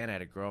do, and I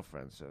had a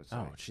girlfriend. So it's Oh,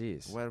 like,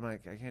 jeez. what am I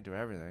can't do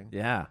everything.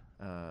 Yeah.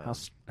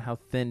 How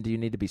thin do you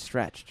need to be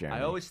stretched, Jeremy?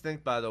 I always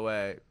think, by the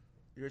way,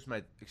 here's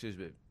my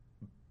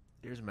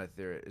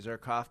theory. Is there a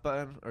cough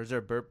button or is there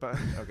a burp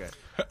button? Okay.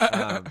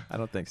 I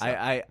don't think so.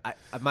 I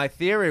my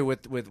theory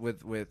with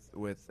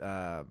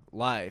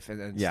life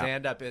and Yeah.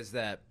 stand up is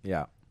that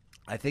yeah.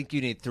 I think you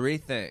need 3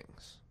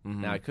 things. Mhm.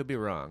 Now I could be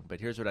wrong, but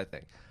here's what I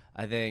think.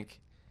 I think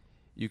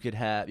you could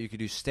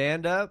do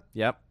stand up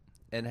Yep.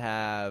 and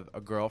have a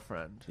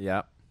girlfriend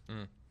Yep.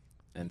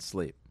 And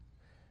sleep.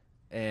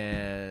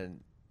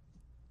 and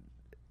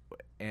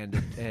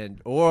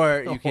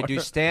or you could do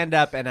stand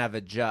up and have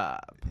a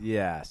job.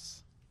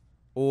 Yes.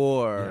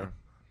 Or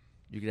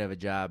you could have a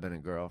job and a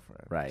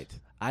girlfriend. Right.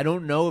 I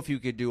don't know if you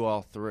could do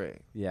all 3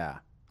 Yeah.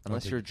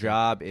 unless your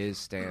job is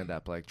stand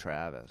up like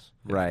Travis.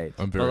 Right.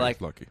 I'm very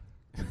like- lucky.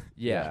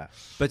 Yeah.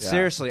 But Yeah.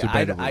 seriously,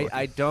 Debatable I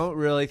lucky. don't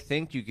really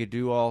think you could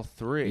do all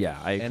 3. Yeah,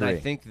 I And I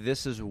agree. think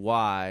this is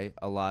why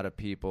a lot of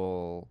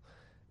people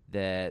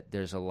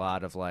there's a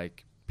lot of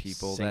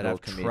people that Single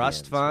have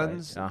trust comedians,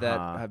 funds right? that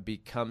Uh-huh. have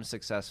become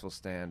successful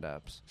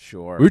stand-ups.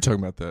 Sure. We were talking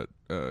about that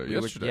We were-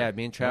 yesterday.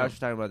 me and Travis were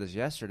talking about this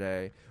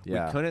yesterday.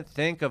 Yeah. We couldn't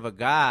think of a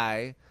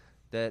guy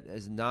that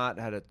has not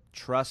had a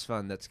trust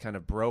fund that's kind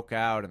of broke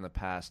out in the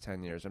past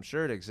 10 years. I'm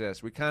sure it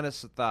exists. We kind of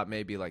thought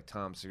maybe like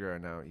Tom Segura.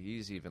 Now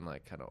he's even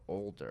kind of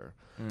older.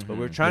 But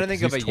we're trying to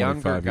think of a He's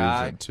younger 25 years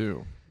guy. in,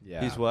 too.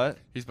 Yeah. He's what?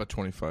 He's about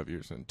 25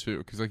 years in too,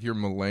 because your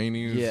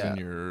Mulaney's Yeah. and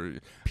your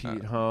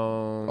Pete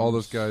Holmes. all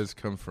those guys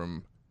come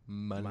from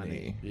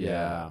money.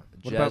 Yeah.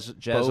 What Jez- about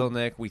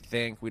Jeselnik, we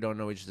think. We don't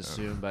know. We just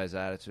assume by his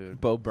attitude.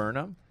 Bo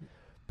Burnham?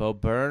 Bo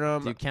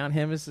Burnham. Do you count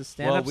him as a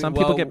stand-up? we- Some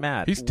people well, get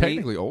mad. He's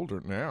technically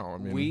older now. I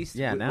mean,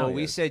 now he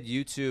we is. said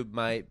YouTube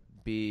might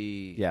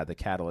be. yeah, the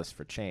catalyst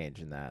for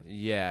change in that.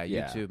 Yeah,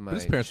 Yeah. YouTube might.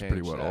 but his parents are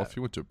pretty change well that. off. He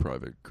went to a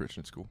private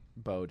Christian school.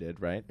 Bo did,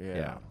 right?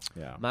 Yeah.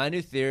 Yeah. My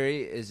new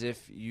theory is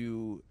if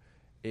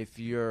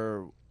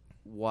you're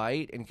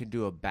white and can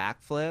do a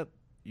backflip,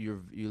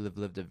 you've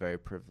lived a very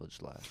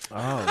privileged life.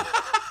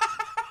 Oh.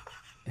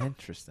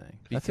 Interesting.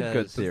 That's a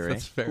good theory.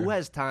 That's fair. Who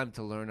has time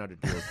to learn how to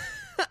do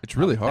It's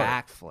really a hard.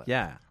 backflip?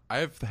 Yeah.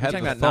 I've had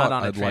talking the about thought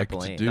not on a I'd like to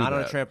trampoline. do Not that.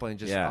 on a trampoline,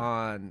 just Yeah.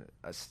 on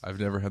I've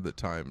never had the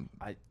time.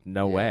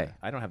 No Yeah. way.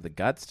 I don't have the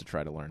guts to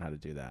try to learn how to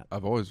do that.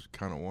 I've always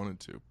kind of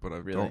wanted to, but I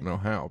Really? don't know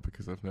how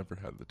because I've never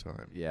had the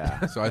time.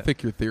 Yeah. So I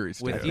think your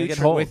theory's with fair. you, It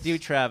holds. with you,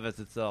 Travis.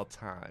 It's all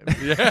time.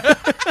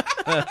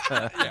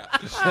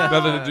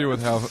 Nothing to do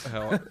with how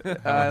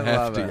I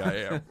love hefty it. I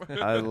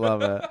am. I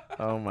love it.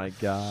 Oh my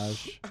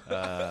gosh.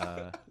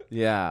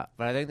 Yeah.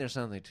 But I think there's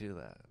something to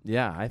that.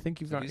 Yeah. I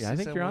think you've. If you Yeah, I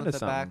see think you're someone onto with a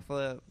something.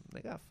 backflip.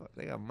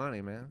 They got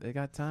money, man. They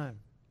got time.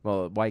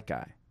 Well, white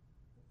guy.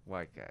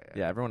 White guy.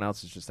 Yeah. Everyone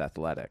else is just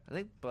athletic. I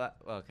think, but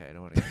okay, I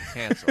don't want to get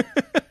canceled.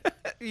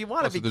 You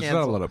want Also, there's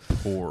not a lot of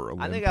poor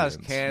Olympians. I think I was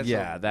canceled.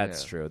 Yeah,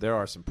 that's true. There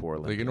are some poor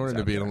Like Olympians in order to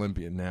out be an there.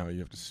 Olympian now, you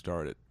have to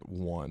start at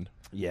 1.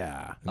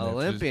 Yeah. And that's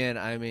Olympian.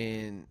 I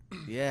mean,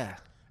 yeah.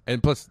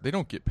 and plus, they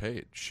don't get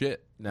paid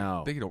shit.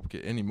 No. They don't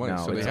get any money,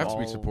 No, so they it's have to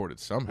be all- supported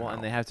somehow. Well,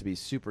 and they have to be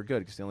super good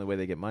because the only way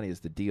they get money is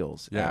the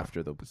deals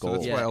after the So goal.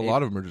 that's Yeah, why a if-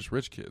 lot of them are just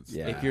rich kids.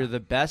 Yeah. If you're the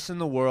best in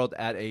the world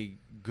at a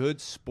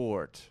good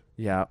sport,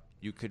 Yeah.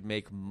 you could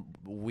make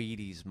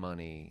Wheaties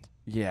money.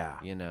 Yeah.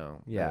 You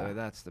know. Yeah.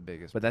 That's the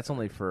biggest. But that's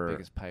only for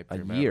biggest pipe a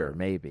dream year, ever.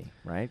 maybe,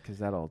 right? Because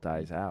that all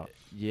dies out.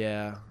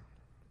 Yeah.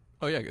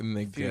 Oh yeah, and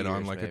they Few get on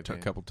years, like a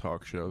maybe. couple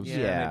talk shows.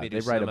 Yeah. Maybe do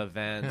they write some a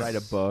events. write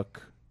a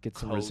book, get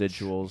some Coach,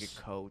 residuals.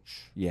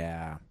 Coach.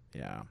 Yeah.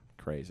 Yeah.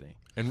 Crazy.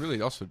 And really,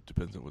 it also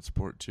depends on what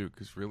sport too,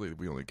 because really,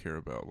 we only care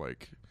about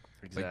like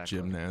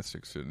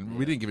gymnastics, and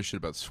we didn't give a shit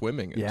about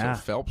swimming until Yeah.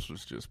 Phelps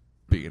was just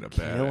being a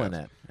Killing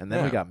badass. it. And then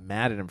we Yeah. got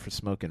mad at him for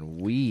smoking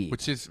weed.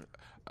 Which is,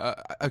 I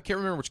can't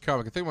remember which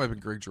comic. I think it might have been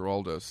Greg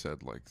Giraldo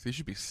said like they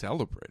should be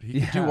celebrated.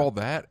 He could do Yeah. all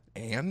that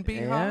and be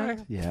high.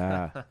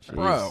 Yeah. Jeez.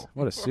 Bro.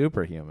 What a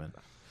superhuman.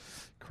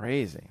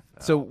 Crazy.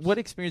 So what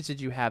experience did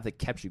you have that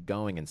kept you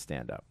going in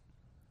stand-up?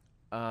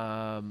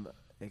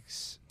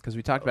 Because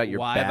we talked about your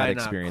Why have bad I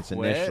not experience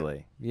quit?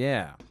 initially.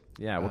 Yeah.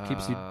 Yeah. What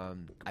keeps you... I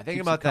keeps think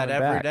you about that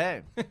coming every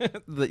back? day.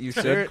 that you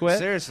should quit?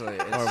 Seriously.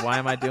 Or why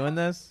am I doing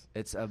this?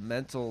 It's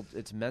mental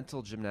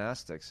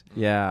gymnastics.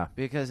 Yeah.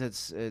 Because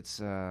it's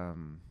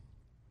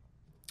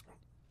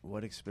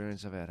what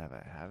experience have I had?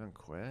 I haven't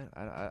quit.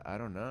 I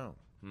don't know.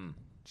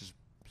 Just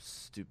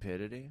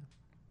stupidity,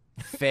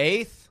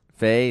 faith.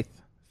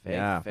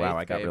 Yeah. Faith, Wow,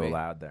 I got baby. real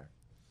loud there.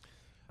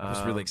 I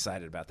was really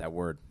excited about that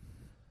word.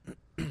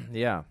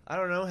 Yeah. I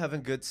don't know.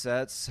 Having good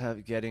sets,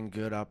 getting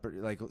good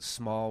like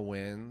small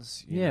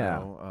wins. You Yeah.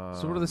 know,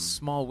 So what are the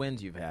small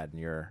wins you've had in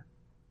your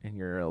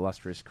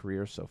illustrious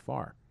career so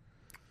far?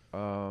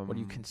 What do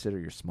you consider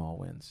your small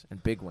wins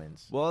and big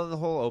wins? Well, the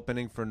whole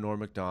opening for Norm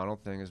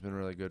Macdonald thing has been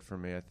really good for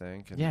me, I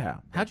think. And Yeah.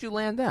 How'd you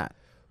land that?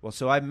 Well,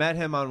 so I met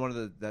him on one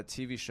of that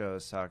TV show I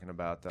was talking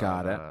about.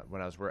 Got it.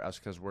 When I was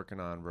working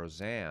on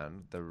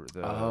Roseanne, the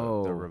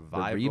the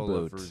revival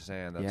of reboot.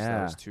 Roseanne. Yeah.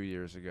 That was 2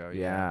 years ago.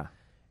 Yeah.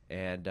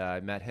 And I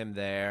met him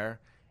there,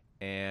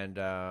 and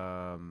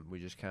we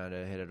just kind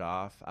of hit it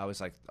off. I was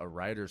like a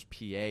writer's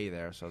PA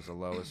there, so I was the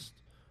lowest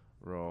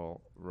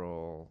role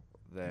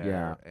there.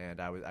 Yeah. And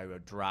I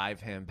would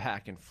drive him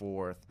back and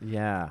forth.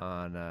 Yeah.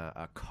 On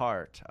a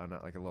cart,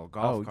 like a little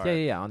golf cart.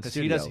 Yeah. On Because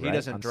studio, he right?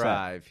 doesn't On set.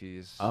 drive.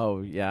 He's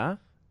Oh, yeah?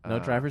 No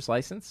driver's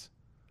license?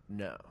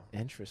 no.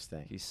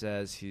 Interesting. He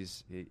says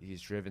he's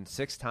driven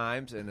 6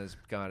 times and has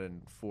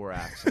gotten 4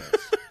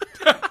 accidents.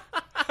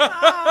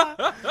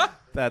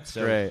 That's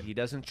So great. he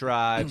doesn't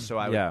drive, so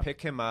I Yeah. would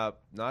pick him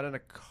up, not in a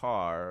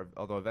car,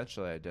 although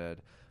eventually I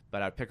did,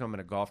 but I'd pick him in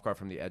a golf cart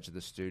from the edge of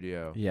the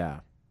studio. Yeah.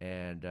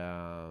 And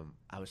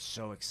I was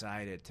so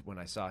excited when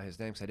I saw his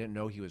name because I didn't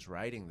know he was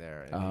writing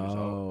there. And he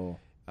was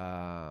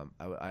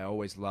I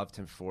always loved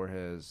him for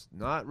his,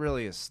 not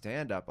really his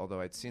stand-up, although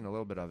I'd seen a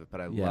little bit of it,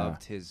 but I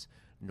loved his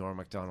Norm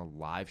Macdonald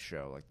live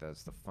show. Like,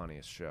 that's the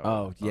funniest show.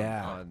 Oh,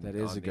 yeah. That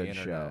is on a the good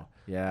internet. show.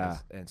 Yeah.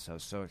 And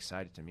so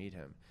excited to meet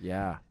him.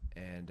 Yeah.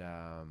 And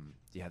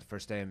the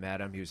first day I met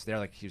him, he was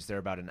there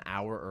about an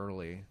hour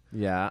early,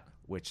 Yeah.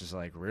 which is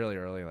like really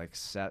early, like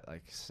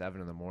 7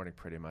 in the morning,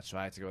 pretty much. So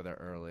I had to go there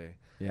early.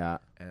 Yeah.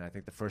 And I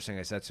think the first thing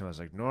I said to him was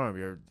like, "Norm,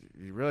 you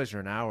realize you're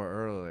an hour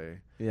early?"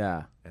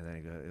 Yeah. And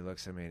then he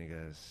looks at me and he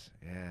goes,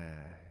 "Yeah,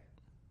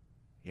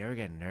 you ever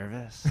get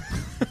nervous?"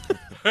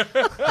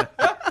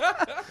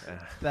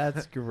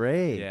 That's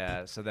great.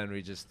 Yeah. So then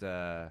we just,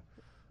 I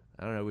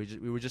don't know,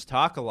 we would just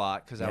talk a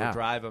lot because I Yeah. would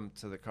drive him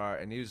to the car,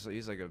 and he's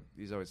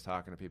always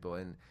talking to people,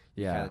 and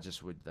he Yeah. kind of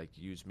just would like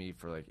use me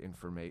for like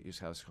information. Use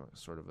how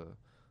sort of a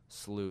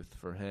sleuth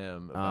for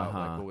him about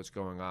like what was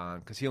going on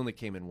because he only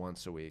came in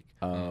once a week.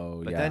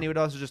 Oh, But yeah. then he would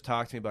also just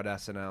talk to me about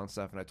SNL and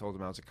stuff, and I told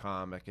him I was a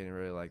comic and he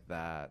really liked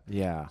that.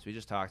 Yeah. So he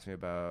just talked to me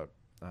about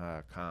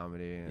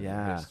comedy and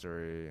Yeah.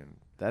 history and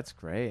That's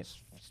great.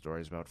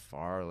 stories about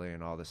Farley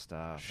and all this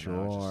stuff. Sure.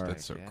 And I was just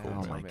That's so cool,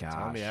 Oh, man. my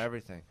Tell me gosh.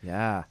 everything.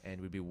 Yeah.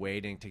 And we'd be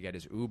waiting to get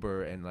his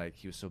Uber, and like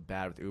he was so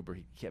bad with Uber,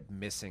 he kept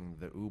missing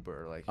the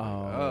Uber. Like,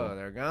 oh,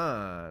 they're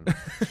gone.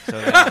 So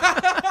then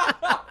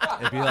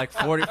it'd be like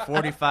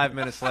 45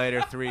 minutes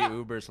later, 3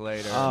 Ubers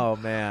later. Oh,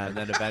 man. And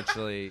then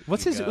eventually,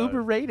 What's he'd his go,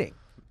 Uber rating?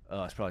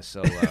 Oh, it's probably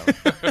so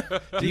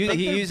low.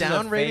 he uses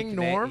downgrading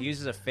Norm? He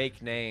uses a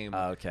fake name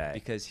Okay.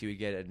 because he would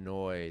get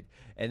annoyed.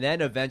 And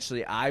then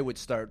eventually I would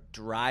start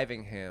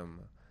driving him,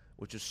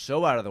 which is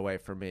so out of the way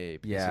for me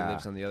because he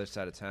lives on the other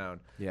side of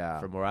town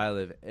from where I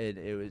live.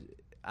 And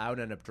I would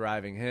end up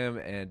driving him,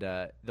 and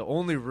the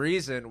only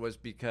reason was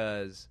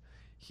because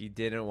he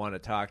didn't want to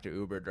talk to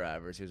Uber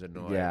drivers. He was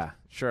annoyed. Yeah,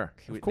 sure.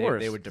 Of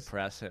course. They would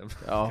depress him.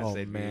 Oh,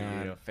 they'd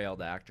man. be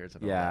failed actors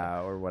and all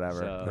Yeah, or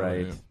whatever. So,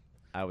 right. yeah.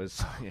 I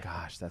was.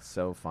 Gosh, that's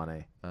so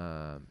funny.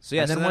 And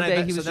then one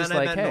day he was just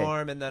like, I met hey.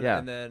 Norm, and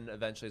then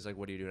eventually he's like,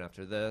 "What are you doing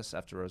after this?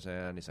 After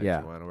Roseanne?" He's like, "Do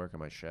you want to work on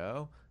my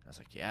show?" I was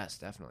like, "Yes,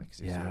 definitely," because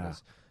he's doing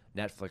this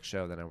Netflix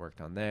show. Then I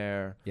worked on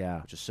there,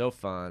 which is so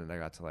fun, and I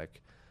got to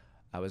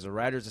I was a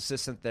writer's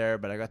assistant there,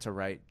 but I got to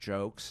write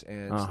jokes,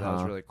 and so that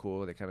was really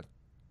cool. They kind of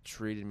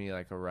treated me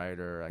like a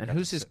writer. And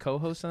who's his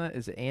co-host on that?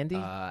 Is it Andy?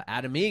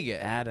 Adam Egan.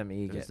 Adam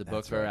Egan. He's the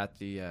booker at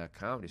the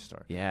Comedy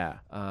Store. Yeah.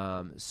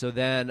 So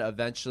then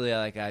eventually,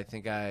 I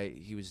think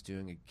he was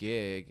doing a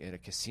gig at a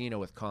casino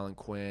with Colin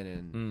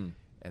Quinn,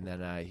 and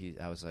then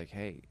I was like,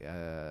 hey,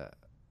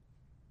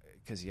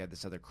 because he had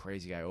this other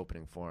crazy guy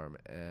opening for him,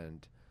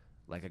 and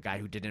like a guy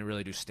who didn't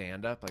really do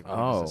stand-up, like one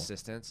of his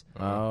assistants.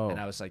 And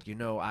I was like,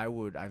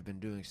 I've been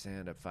doing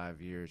stand-up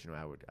 5 years,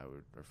 I would,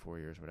 or 4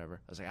 years,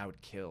 whatever. I was like, I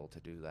would kill to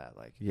do that.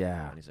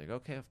 And he's like,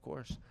 okay, of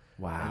course.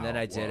 Wow. And then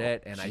I did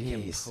it, and I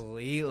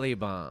completely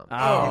bombed.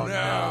 Oh,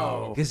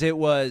 no. Because it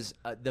was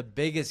the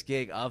biggest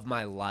gig of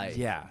my life.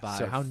 Yeah.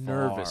 So how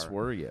nervous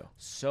were you?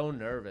 So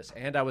nervous.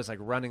 And I was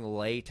running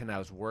late, and I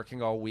was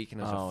working all week,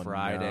 and it was a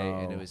Friday,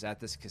 and it was at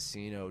this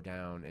casino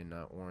down in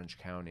Orange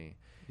County.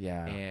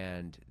 Yeah.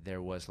 And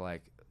there was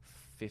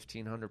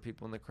 1,500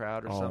 people in the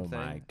crowd or something.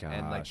 Oh my gosh.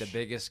 And the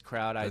biggest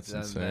crowd I'd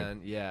done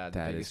then, the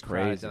biggest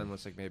crowd I'd done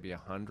was maybe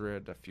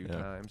 100 a few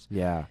times.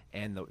 Yeah.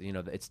 And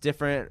it's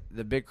different.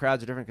 The big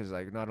crowds are different because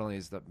not only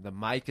is the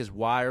mic is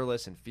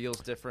wireless and feels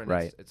different.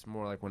 Right. It's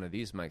more like one of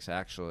these mics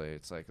actually.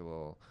 It's a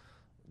little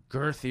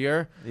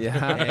girthier.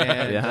 Yeah.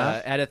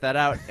 And edit that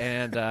out.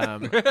 And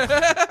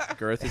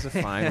girth is a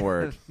fine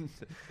word.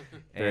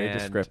 Very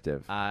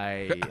descriptive.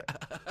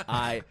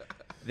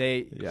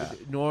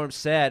 Norm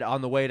said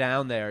on the way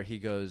down there, he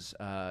goes,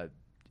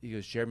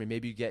 Jeremy,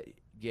 maybe you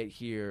get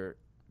here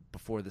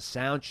before the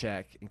sound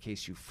check in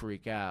case you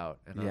freak out.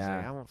 And I was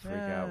like, I won't freak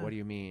out. What do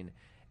you mean?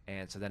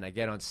 And so then I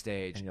get on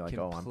stage, and you're like,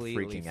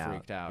 completely I'm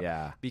freaked out.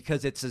 Yeah,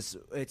 because it's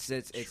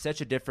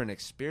such a different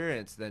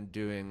experience than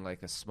doing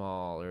a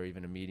small or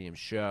even a medium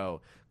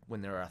show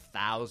when there are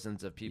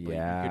thousands of people.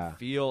 Yeah. You could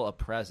feel a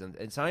presence.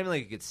 It's not even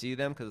like you could see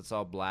them because it's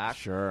all black.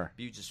 Sure,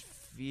 but you just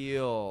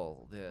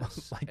feel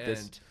this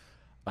this.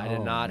 I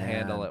did not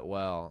handle it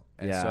well.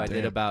 And so I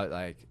did about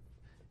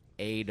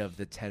 8 of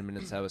the 10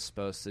 minutes I was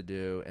supposed to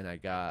do, and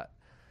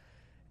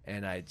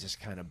I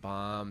just kind of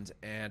bombed,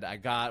 and I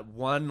got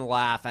one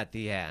laugh at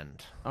the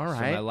end. All right.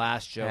 So my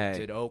last joke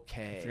did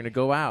okay. If you're going to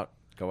go out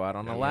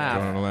on a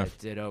laugh. It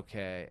did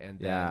okay. And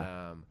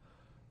then,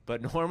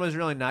 but Norm was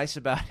really nice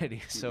about it.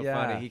 He was so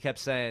funny. He kept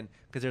saying,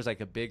 because there's a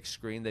big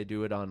screen, they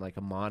do it on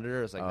a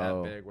monitor. It's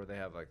that big where they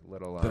have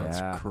little.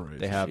 That's crazy.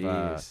 They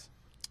have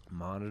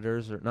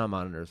monitors or not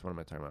monitors. What am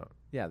I talking about?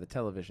 Yeah, the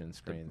television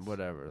screens.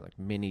 Whatever,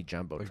 mini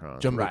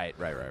jumbotrons. Right.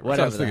 Whatever.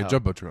 I was thinking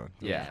jumbotron.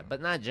 Yeah,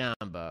 but not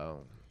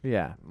jumbo.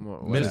 Yeah,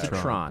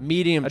 Minitron.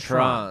 Medium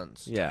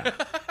trons. Yeah,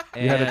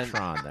 you had a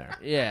Tron there.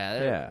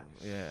 Yeah.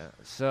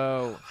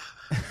 So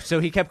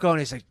he kept going.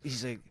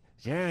 He's like,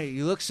 Jerry,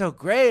 you look so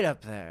great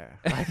up there,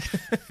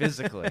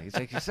 physically. He's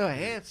like, you're so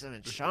handsome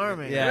and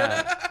charming.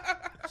 Yeah.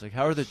 It's like,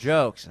 how are the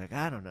jokes? Like,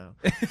 I don't know.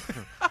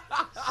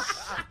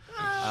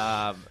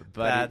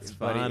 But that's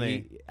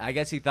funny. I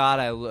guess he thought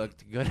I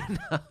looked good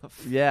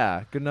enough.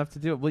 Yeah, good enough to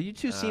do it. Well, you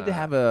two seem to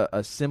have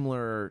a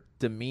similar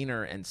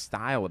demeanor and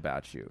style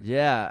about you.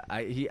 Yeah,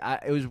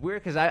 it was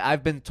weird because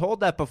I've been told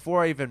that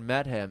before I even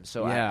met him.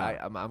 So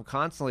I'm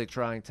constantly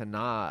trying to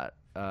not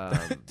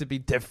to be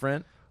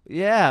different.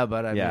 Yeah,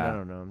 but I mean, I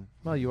don't know.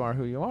 Well, you are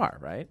who you are,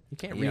 right? You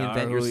can't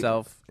reinvent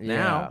yourself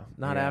now.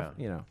 Not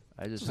after.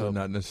 I just so hope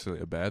not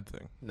necessarily a bad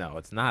thing. No,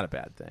 it's not a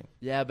bad thing.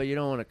 Yeah, but you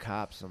don't want to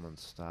cop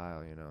someone's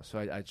style, So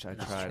I try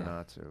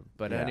not to.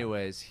 But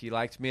anyways, he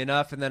liked me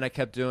enough, and then I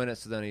kept doing it.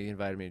 So then he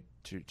invited me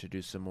to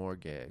do some more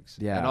gigs.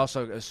 Yeah, and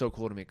also it was so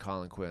cool to meet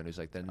Colin Quinn, who's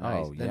the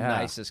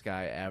nicest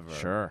guy ever.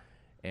 Sure.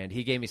 And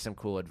he gave me some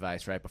cool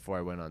advice right before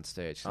I went on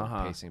stage. So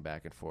I'm pacing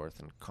back and forth,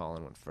 and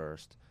Colin went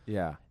first.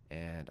 Yeah.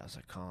 And I was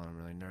like, Colin, I'm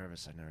really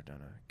nervous. I've never done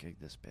a gig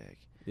this big.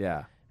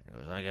 Yeah. And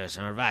he goes, I got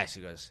some advice.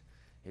 He goes,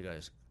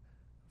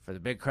 for the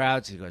big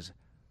crowds, he goes,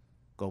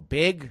 go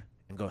big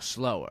and go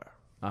slower.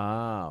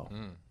 Oh.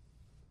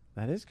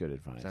 That is good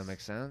advice. Does that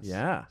make sense?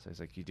 Yeah. So he's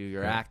like, you do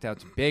your act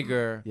out's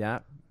bigger. Yeah.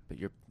 But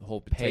your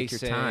whole pacing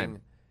take your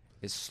time.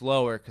 is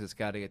slower because it's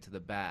got to get to the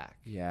back.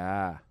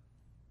 Yeah.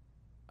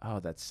 Oh,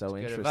 that's so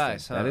interesting. Good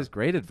advice, huh? That is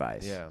great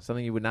advice. Yeah.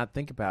 Something you would not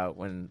think about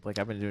when,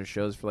 I've been doing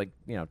shows for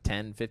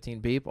 10,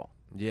 15 people.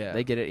 Yeah.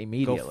 They get it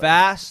immediately. Go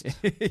fast.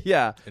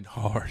 Yeah. And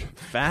hard.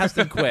 Fast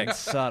and quick.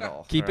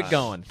 Subtle. Keep it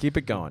going. Keep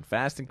it going.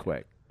 Fast and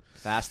quick.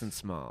 Fast and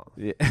small.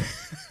 Yeah.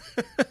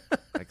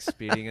 Like like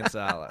Speedy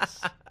Gonzalez.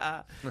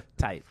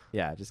 Tight.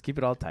 Yeah, just keep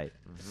it all tight.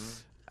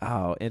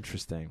 Oh,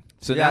 interesting.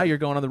 So Yeah. now you're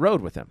going on the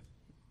road with him.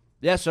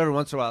 Yeah, so every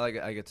once in a while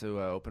I get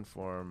to open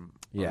for him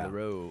on the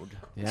road.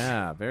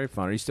 Yeah, very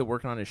fun. Are you still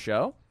working on his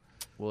show?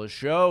 Well, his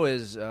show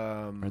is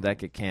Or did that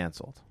get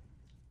canceled?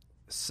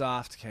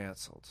 soft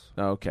canceled.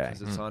 Okay.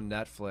 Because it's on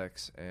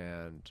Netflix,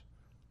 and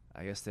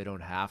I guess they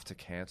don't have to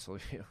cancel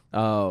you.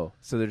 Oh,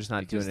 so they're just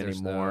not because doing any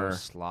there's more. no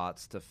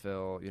slots to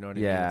fill. You know what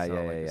I Yeah, mean? It's not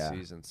yeah, like yeah, a yeah.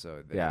 season,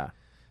 so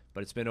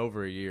But it's been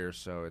over a year,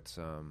 so it's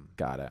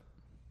Got it.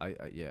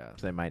 yeah.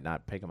 So they might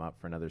not pick him up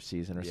for another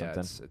season or Yeah,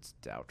 something. it's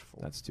doubtful.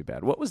 That's too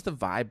bad. What was the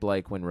vibe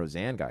like when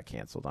Roseanne got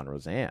canceled on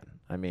Roseanne?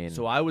 I mean,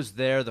 So I was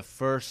there the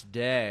first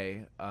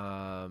day.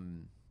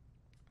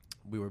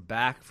 We were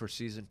back for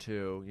season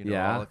 2. You know,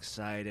 Yeah. all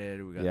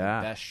excited. We got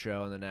Yeah. the best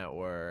show on the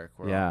network.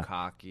 We're Yeah. all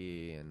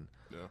cocky and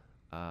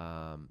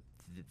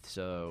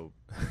so.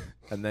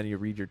 and then you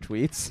read your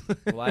tweets.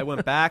 Well, I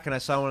went back and I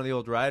saw one of the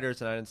old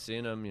writers, and I hadn't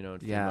seen him, in a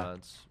few Yeah.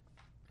 months.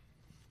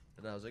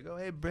 And I was like, "Oh,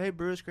 hey,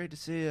 Bruce, great to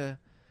see you."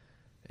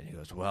 And he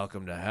goes,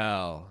 "Welcome to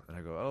hell." And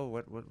I go, "Oh,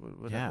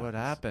 what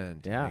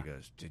happened?" Yeah. And he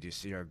goes, "Did you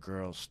see our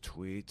girl's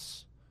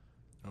tweets?"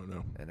 Oh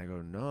no. And I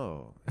go,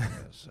 "No." And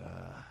he goes,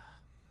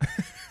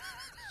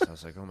 So I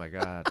was like, "Oh my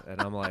god!"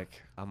 And I'm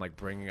like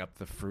bringing up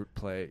the fruit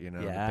plate, Yeah. the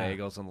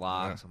bagels and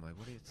lox. I'm like,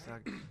 "What are you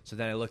talking?" So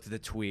then I looked at the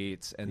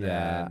tweets, and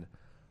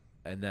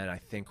then I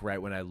think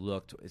right when I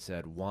looked, it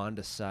said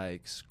Wanda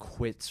Sykes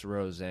quits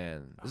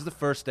Roseanne. This is the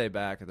first day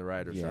back at the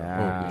writers' room.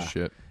 Yeah. Holy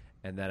shit.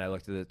 And then I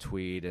looked at the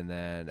tweet, and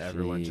then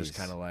everyone just Jeez.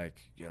 kind of like,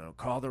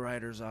 call the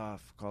writers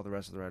off, call the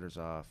rest of the writers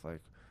off,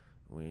 like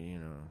we,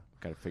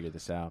 Got to figure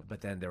this out.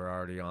 But then they were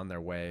already on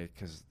their way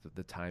because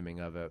the timing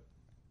of it.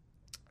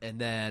 And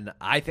then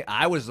I think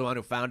I was the one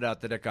who found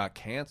out that it got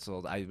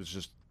canceled. I was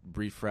just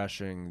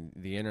refreshing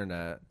the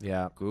internet,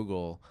 Yeah.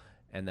 Google,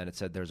 and then it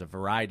said there's a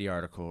Variety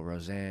article,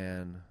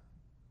 Roseanne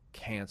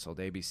canceled,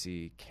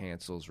 ABC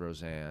cancels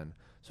Roseanne.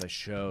 So I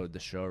showed the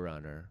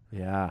showrunner,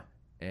 Yeah.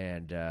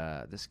 and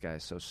this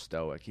guy's so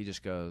stoic. He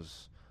just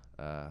goes,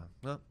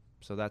 well,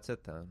 so that's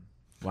it then.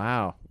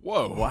 Wow.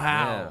 Whoa.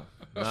 Wow.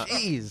 Yeah. Not,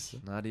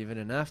 Jeez. not even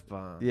an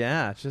F-bomb.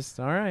 Yeah. Just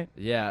all right.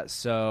 Yeah,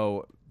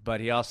 so, but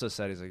he also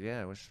said, he's like,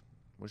 yeah, I wish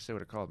they would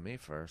have called me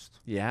first.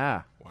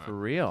 Yeah. Wow. For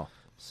real.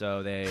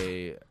 So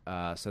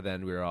so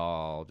then we were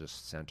all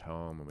just sent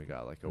home, and we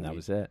got like And that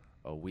was it.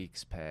 a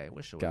week's pay.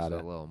 Wish it was Got a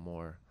it. little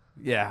more.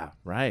 Yeah.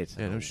 Right.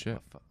 Yeah, no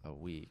shit. A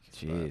week.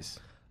 Jeez.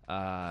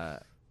 But,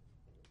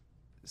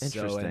 so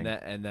Interesting.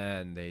 and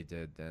then they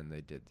did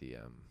the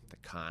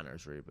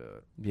Connors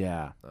reboot.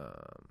 Yeah.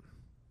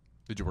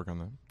 Did you work on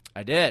that?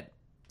 I did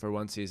for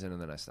one season,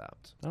 and then I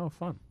stopped. Oh,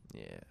 fun.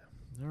 Yeah,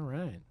 All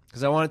right.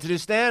 because I wanted to do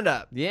stand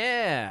up.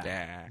 Yeah.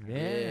 Yeah.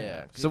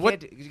 Yeah. So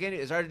what?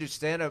 It's hard to do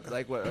stand up,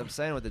 like what I'm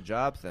saying with the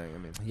job thing. I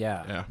mean,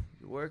 Yeah. Yeah.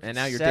 you work And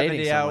now you're 70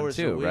 dating someone hours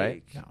too, a week.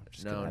 right? No,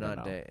 just No, kidding, I don't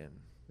not know. dating.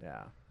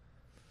 Yeah.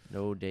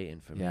 No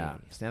dating for Yeah. me.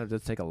 Stand up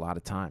does take a lot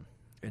of time.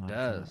 It Lot of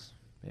time. does.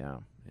 Yeah.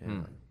 Yeah.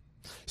 Hmm.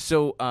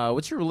 So,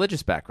 what's your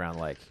religious background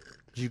like?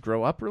 Did you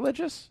grow up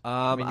religious?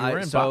 I mean, you were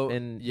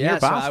in near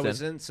so I Boston.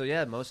 was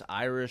in most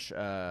Irish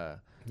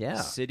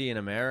city in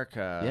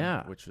America,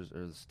 Yeah. which was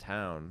this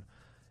town.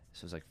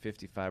 So it was like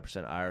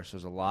 55% Irish. So there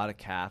was a lot of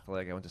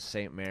Catholic. I went to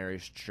St.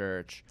 Mary's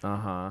Church.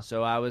 Uh-huh.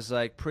 So I was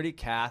like pretty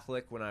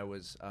Catholic when I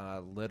was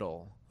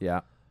little.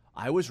 Yeah.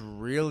 I was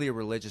really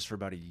religious for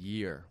about a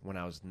year when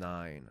I was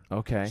 9.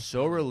 Okay.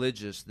 So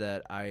religious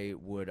that I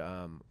would,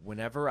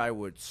 whenever I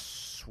would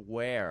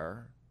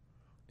swear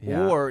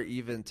Yeah. or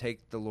even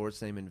take the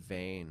Lord's name in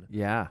vain,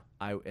 Yeah.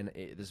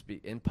 this be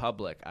in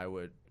public, I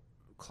would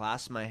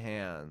clasp my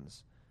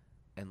hands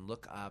and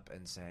look up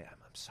and say, "I'm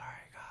sorry,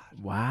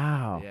 God."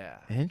 Wow. Yeah.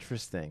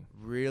 Interesting.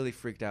 Really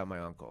freaked out my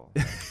uncle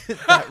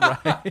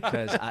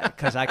because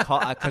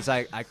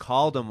I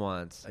called him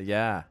once,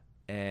 Yeah.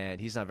 and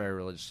he's not very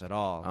religious at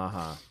all.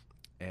 Uh-huh.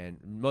 And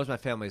most of my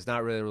family is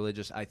not really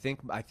religious. I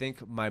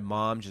think my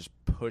mom just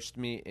pushed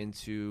me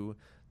into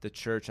the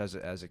church as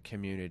a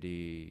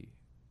community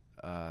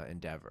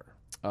endeavor.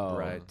 Oh.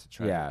 Right, to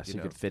try yeah, to, so you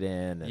know. could fit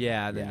in. And,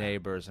 Yeah, the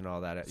neighbors and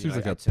all that. Seems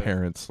like I a took-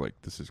 parent's like,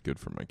 this is good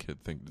for my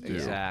kid thing to do.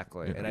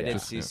 Exactly. Yeah. And I Yeah. did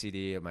Just- yeah.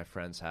 CCD at my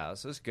friend's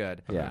house. It was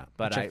good. Yeah.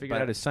 But Which I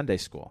figured out as Sunday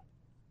school.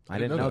 I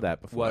didn't know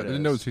that before. What I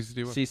didn't know what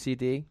CCD was.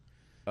 CCD.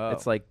 Oh.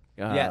 It's like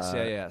yes,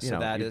 yeah. you So know,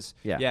 that you- is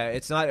yeah.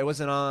 It's not. It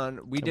wasn't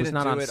on. We It didn't was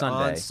not do on it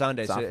Sunday. on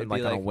Sunday. It's So often it'd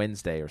like be on a like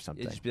Wednesday or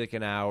something. it'd just be like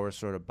an hour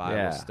sort of Bible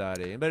Yeah.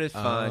 study, but it's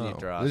fun. You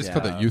drop. They just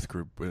call Yeah. that youth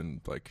group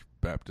in like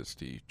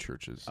Baptist-y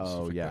churches. And Oh,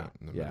 stuff like yeah. that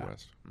in the Yeah.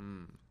 Midwest.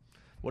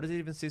 What does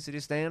even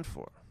CCD stand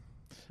for?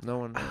 No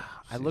one knows.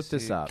 I looked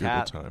this up.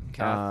 Google time.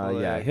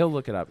 Catholic. Yeah, he'll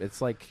look it up. It's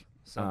like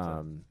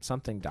Something.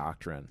 something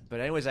doctrine.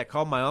 But anyways, I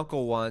called my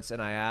uncle once and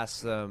I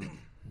asked him.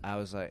 I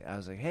was like,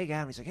 "Hey,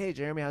 Gavin." He's like, "Hey,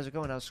 Jeremy, how's it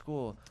going? How's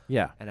school?"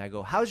 Yeah. And I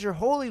go, "How's your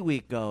Holy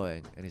Week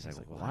going?" And he's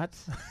like, What?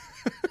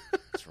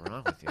 What's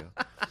wrong with you?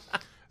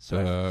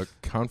 The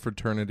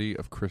Confraternity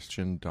of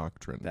Christian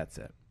Doctrine. That's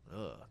it. Oh,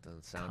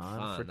 doesn't sound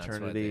fun.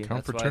 Confraternity.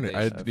 Confraternity.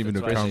 I didn't even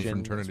know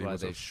confraternity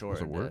was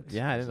a word.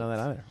 Yeah, I didn't know that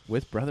either.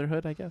 With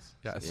brotherhood, I guess.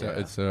 Yeah,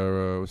 it's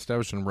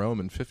established in Rome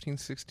in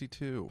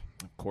 1562.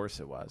 Of course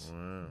it was.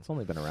 It's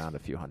only been around a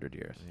few hundred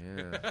years.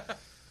 Yeah.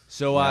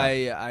 So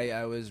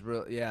I was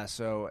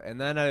so and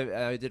then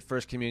I did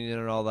First Communion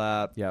and all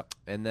that. Yep.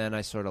 And then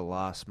I sort of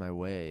lost my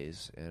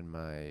ways in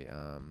my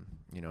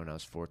when I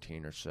was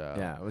 14 or so.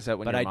 Yeah. Was that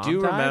when but your I mom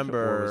do died,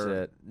 remember or was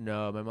it?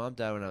 No, my mom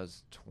died when I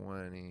was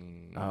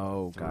 23.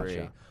 Oh, gotcha.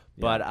 Yeah.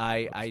 But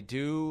I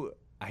do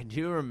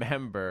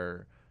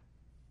remember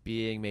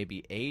being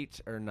maybe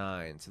 8 or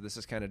 9. So this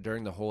is kind of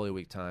during the Holy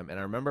Week time, and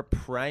I remember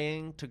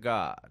praying to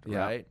God,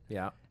 right?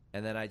 Yeah.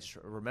 And then I just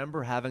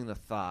remember having the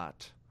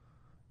thought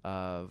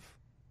of,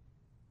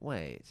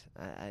 wait,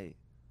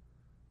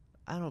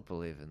 I don't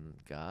believe in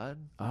God.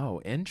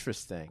 Oh,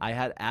 interesting.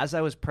 As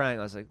I was praying,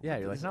 I was like, yeah,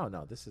 you're like,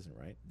 no, this isn't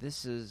right.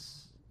 This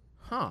is,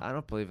 I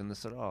don't believe in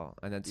this at all.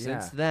 And then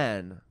since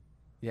then,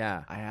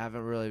 I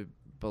haven't really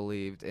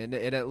believed in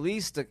at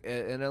least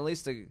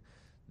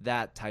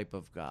that type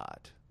of God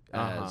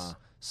as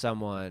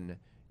someone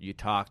you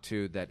talk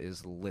to that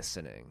is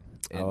listening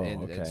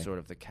in sort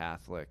of the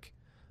Catholic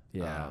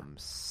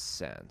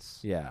sense.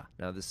 Yeah.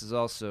 Now this is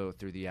also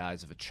through the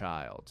eyes of a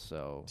child,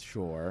 so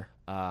sure.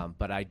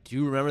 But I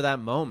do remember that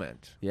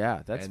moment.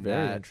 Yeah, that's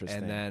very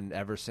interesting. And then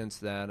ever since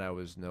then, I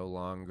was no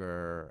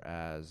longer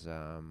as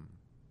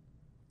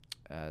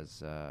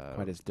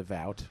quite as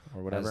devout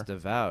or whatever. As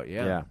devout,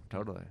 yeah,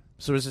 totally.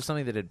 So is there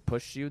something that had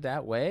pushed you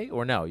that way,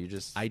 or no? You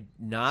just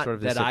not sort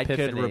of that I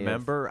could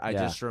remember. Of, I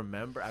just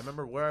remember. I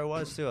remember where I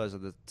was too. I was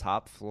at the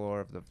top floor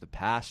of the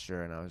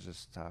pasture, and I was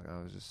just talking.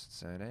 I was just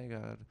saying, "Hey,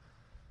 God,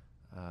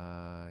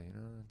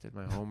 did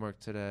my homework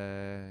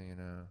today.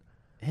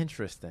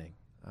 Interesting.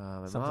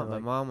 My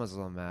mom was a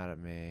little mad at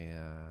me.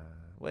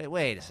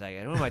 Wait a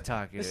second. Who am I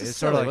talking to? It's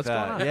sort of like what's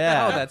that. Going on?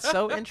 Yeah. Oh, that's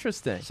so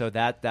interesting. So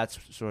that's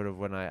sort of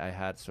when I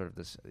had sort of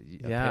this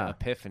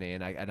epiphany,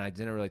 and I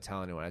didn't really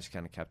tell anyone. I just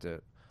kind of kept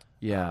it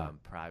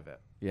private.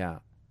 Yeah.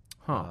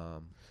 Huh.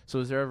 So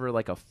was there ever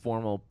like a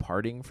formal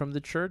parting from the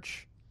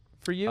church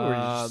for you, or you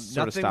just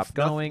sort of stopped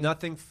going?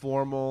 Nothing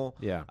formal.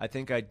 Yeah. I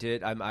think I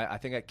did. I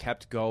think I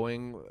kept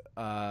going.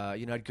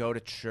 I'd go to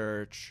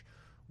church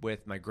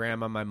with my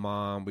grandma, my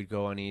mom. We'd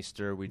go on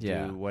Easter. We'd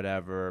do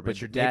whatever.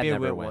 But your dad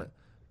never went.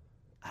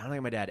 I don't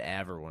think my dad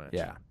ever went.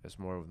 Yeah. It was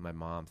more of my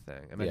mom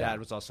thing. And my dad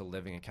was also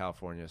living in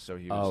California, so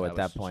he was... Oh, at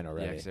that point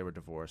already. Yeah, because they were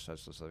divorced, so I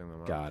was just living with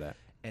my mom. Got it.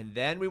 And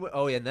then we went.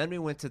 And then we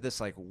went to this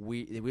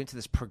we went to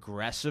this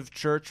progressive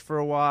church for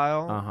a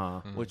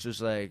while, which was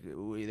like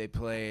they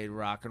played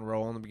rock and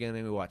roll in the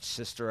beginning. We watched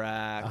Sister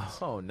Act.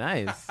 Oh,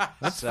 nice!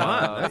 That's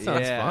fun. That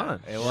sounds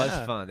fun. It was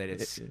fun. They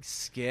did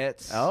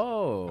skits.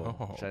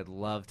 Which I'd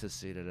love to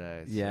see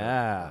today.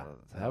 So,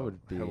 that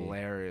would be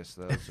hilarious.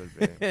 Those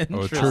would be.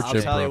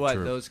 I'll tell you what,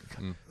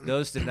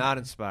 those did not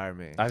inspire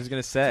me. I was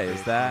gonna say,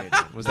 was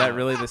that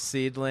really the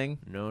seedling?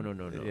 No.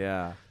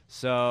 Yeah.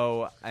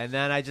 So, and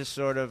then I just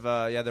sort of,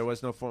 there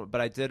was no form,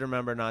 but I did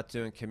remember not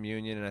doing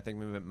communion, and I think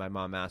my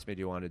mom asked me, do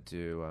you want to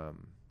do,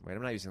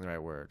 I'm not using the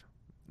right word.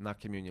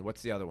 Not communion.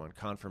 What's the other one?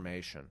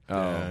 Confirmation.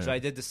 Oh. So I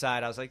did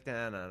decide, I was like, no,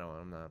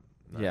 I'm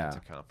not into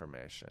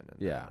confirmation.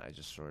 And I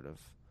just sort of.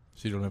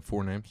 So you don't have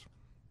 4 names?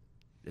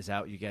 Is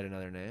that you get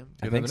another name?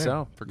 I think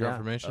so. For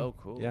confirmation? Oh,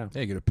 cool. Yeah.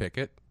 You get to pick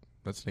it.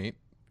 That's neat.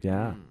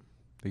 Yeah.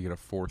 You get a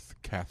 4th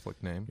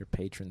Catholic name. Your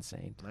patron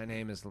saint. My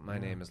name is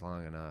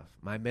long enough.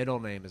 My middle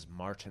name is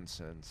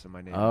Martinson, so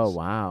my name is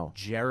wow.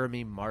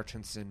 Jeremy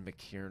Martinson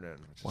McKiernan,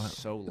 which is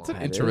so long. It's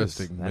an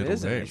interesting middle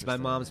name. It's my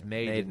mom's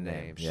maiden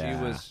name. Yeah.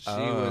 She was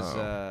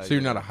so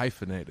you're not a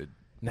hyphenated.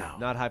 No.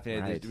 Not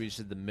hyphenated. Right. We just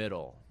did the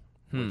middle,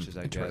 which is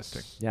I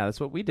guess. Yeah, that's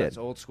what we did. That's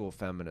old school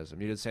feminism.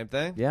 You did the same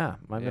thing? Yeah.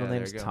 My middle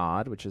name's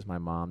Todd, which is my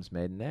mom's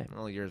maiden name.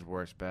 Well, yours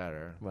works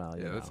better. Well,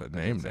 that's a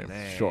name.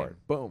 Short.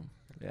 Boom.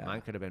 Yeah.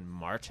 Mine could have been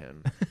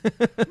Martin.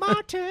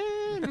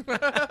 Martin!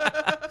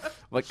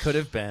 What could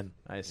have been,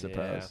 I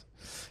suppose.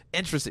 Yeah.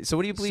 Interesting. So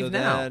what do you believe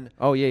now?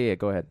 Oh, yeah.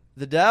 Go ahead.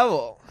 The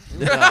devil.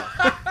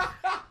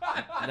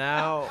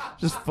 Now.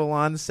 Just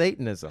full-on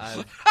Satanism.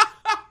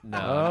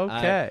 No.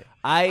 Okay.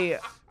 Well,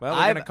 we're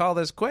going to call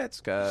this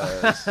quits,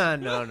 because...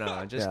 No,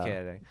 I'm just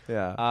kidding.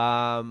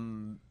 Yeah.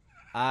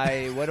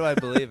 What do I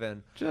believe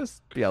in?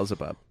 Just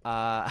Beelzebub.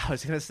 I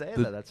was going to say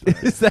that. That's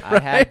right. Is that right? I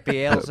had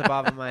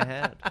Beelzebub in my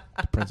head.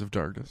 The Prince of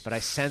Darkness. But I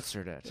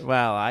censored it.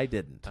 Well, I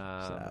didn't.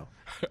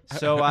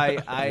 So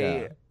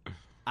I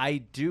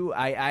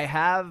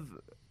have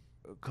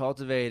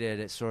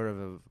cultivated sort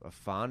of a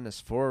fondness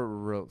for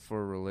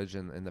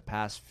religion in the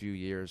past few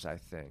years, I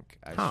think.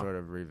 I sort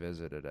of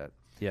revisited it.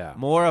 Yeah.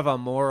 More of a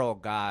moral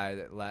guy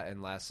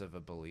and less of a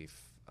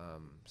belief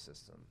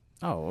system.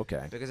 Oh,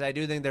 okay. Because I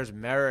do think there's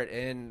merit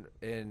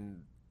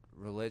in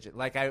religion.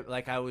 Like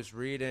I was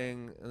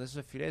reading, and this was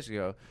a few days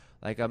ago.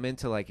 Like I'm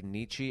into like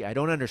Nietzsche. I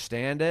don't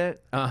understand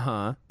it.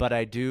 But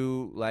I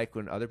do like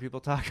when other people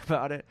talk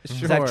about it.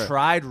 Sure. I've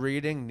tried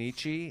reading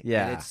Nietzsche.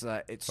 Yeah.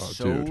 And it's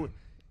so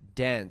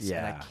dense,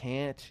 Yeah. and I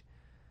can't.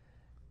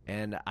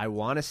 And I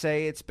want to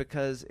say it's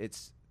because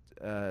it's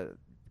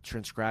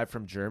transcribed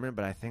from German,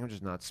 but I think I'm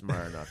just not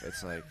smart enough.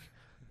 It's like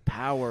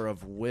power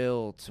of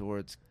will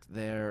towards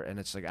there, and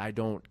it's like I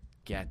don't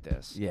get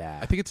this. Yeah.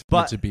 I think it's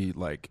meant to be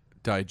like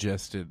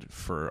digested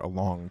for a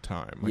long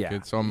time. Like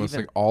it's almost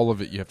like all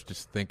of it you have to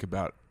just think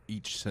about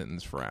each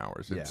sentence for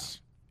hours. It's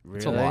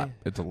It's a lot.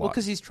 It's a lot. Well,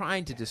 because he's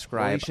trying to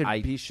describe.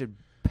 He should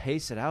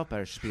pace it out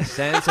better. It should be a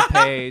sentence a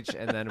page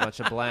and then a bunch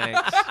of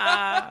blanks.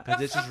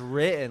 Because it's just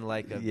written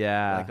like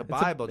a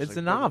Bible. It's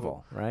a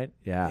novel, right?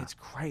 Yeah. It's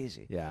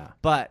crazy. Yeah.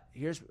 But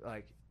here's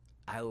like,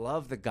 I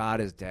love the God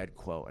is dead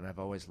quote, and I've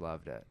always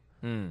loved it.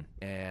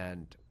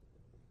 And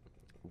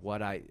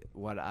my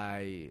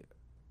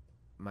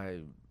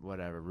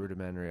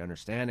rudimentary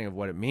understanding of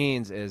what it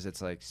means is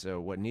it's like, so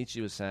what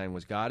Nietzsche was saying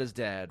was God is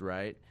dead,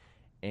 right?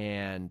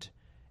 And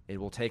it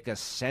will take us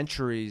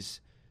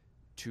centuries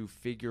to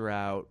figure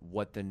out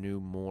what the new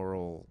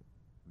moral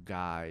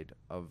guide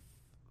of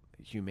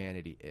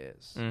humanity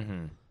is.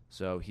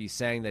 So he's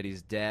saying that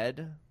he's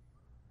dead,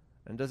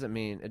 and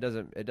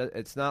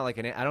it's not like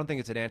I don't think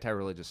it's an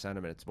anti-religious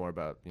sentiment. It's more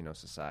about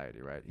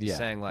society, right? He's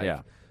saying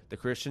like the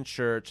Christian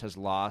church has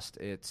lost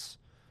its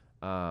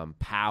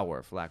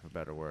power, for lack of a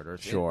better word,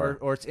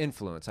 or its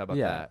influence. How about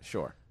that?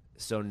 Sure.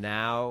 So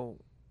now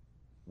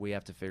we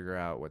have to figure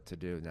out what to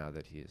do now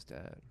that he is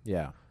dead.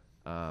 Yeah.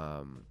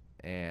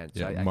 And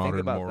so I think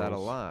about morals. that a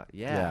lot.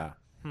 Yeah.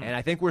 And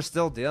I think we're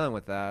still dealing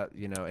with that,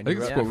 And I think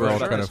that's what we're all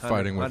kind of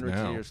fighting with now.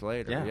 100 years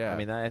later. Yeah. I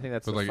mean, I think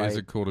that's but the like, fight. is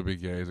it cool to be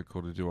gay? Is it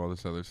cool to do all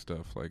this other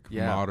stuff? Like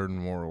modern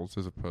morals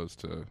as opposed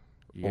to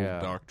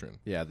old doctrine.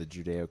 Yeah, the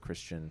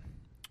Judeo-Christian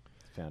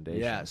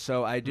foundation. Yeah,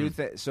 so I do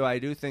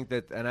think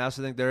that, and I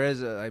also think there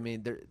is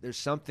there's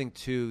something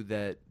to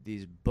that.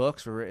 These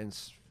books were written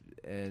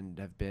and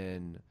have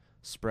been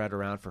spread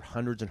around for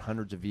hundreds and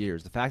hundreds of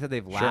years. The fact that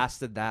they've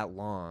lasted that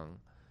long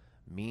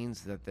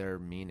means that they're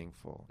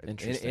meaningful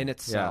in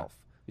itself.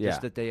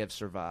 Just that they have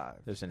survived.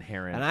 There's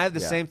inherent. And I have the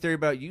same theory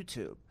about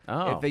YouTube.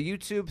 Oh. If a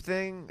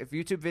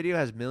YouTube video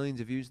has millions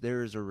of views,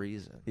 there is a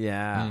reason.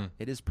 Yeah.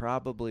 It is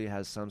probably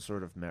has some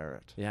sort of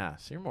merit. Yeah.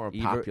 So you're more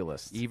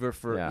populist. Either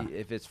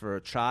if it's for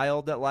a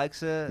child that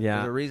likes it,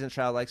 there's a reason a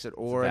child likes it,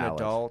 or an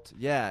adult.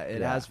 Yeah,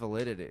 it has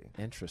validity.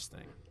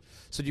 Interesting.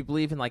 So do you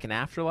believe in like an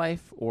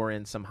afterlife or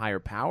in some higher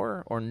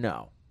power, or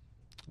no?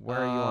 Where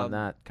are you on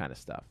that kind of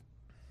stuff?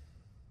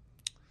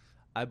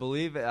 I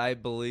believe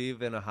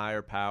in a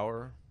higher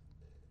power,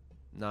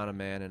 not a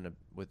man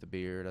with a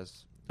beard,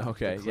 as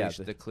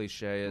the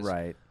cliche is.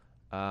 Right.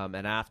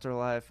 An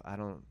afterlife, I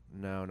don't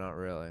know, not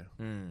really.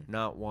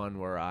 Not one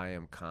where I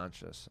am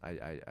conscious.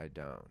 I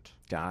don't.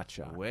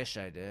 Gotcha. I wish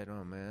I did.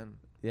 Oh man.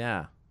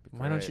 Yeah.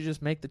 Why don't you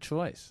just make the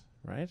choice,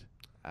 right?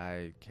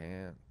 I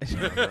can't.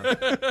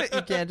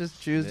 You can't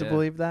just choose to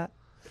believe that?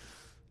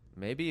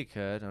 Maybe you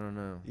could. I don't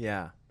know.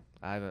 Yeah.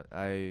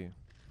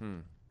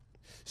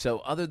 So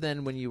other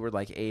than when you were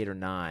like 8 or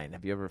 9,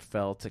 have you ever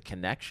felt a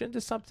connection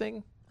to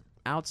something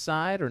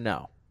outside or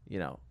no?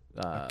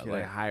 Like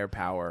a higher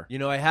power.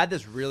 I had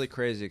this really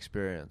crazy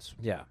experience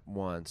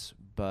once,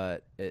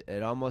 but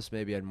it almost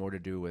maybe had more to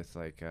do with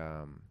like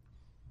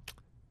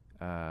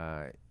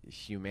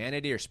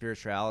humanity or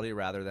spirituality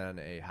rather than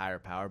a higher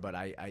power. But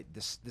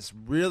this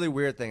really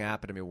weird thing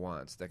happened to me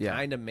once that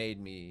kind of made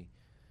me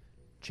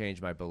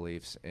change my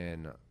beliefs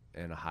in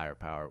a higher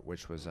power,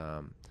 which was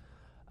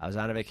I was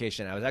on a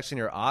vacation. I was actually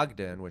near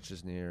Ogden, which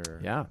is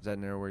near. Yeah. Is that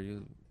near where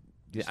you?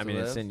 Yeah, I mean,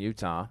 it's in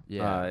Utah.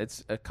 Yeah.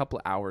 It's a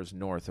couple hours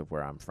north of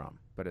where I'm from.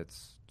 But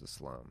it's the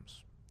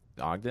slums.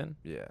 Ogden?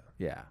 Yeah.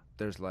 Yeah.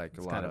 There's like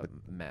a lot of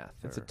meth.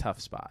 It's a tough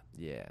spot.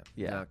 Yeah.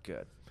 Not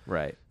good.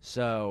 Right.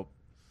 So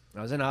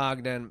I was in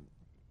Ogden.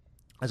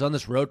 I was on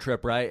this road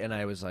trip, right? And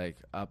I was like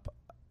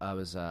I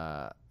was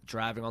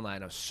driving all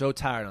night. I was so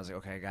tired. And I was like,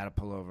 okay, I got to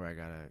pull over. I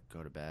got to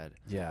go to bed.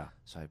 Yeah.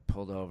 So I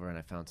pulled over and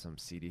I found some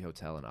seedy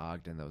hotel in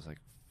Ogden that was like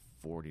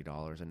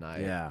 $40 a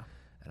night. Yeah.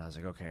 And I was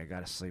like, okay, I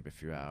got to sleep a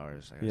few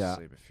hours. And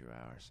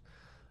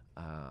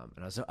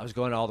I was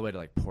going all the way to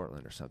like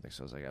Portland or something.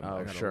 So I was like, I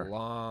got a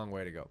long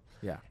way to go.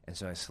 Yeah. And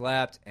so I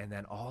slept, and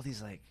then all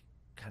these like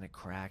kind of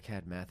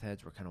crackhead meth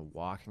heads were kind of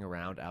walking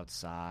around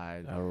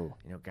outside. Oh.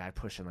 Guy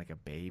pushing like a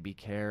baby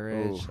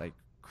carriage, like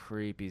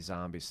creepy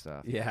zombie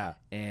stuff. Yeah.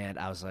 And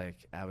I was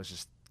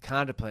just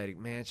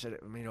contemplating, man,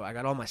 I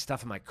got all my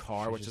stuff in my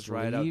car, which is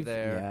right up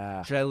there.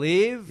 Yeah. Should I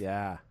leave?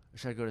 Yeah. Or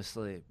should I go to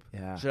sleep?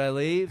 Yeah. Should I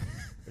leave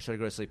or should I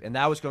go to sleep? And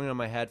that was going on in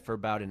my head for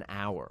about an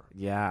hour.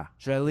 Yeah.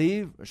 Should I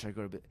leave or should I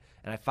go to bed?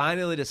 And I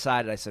finally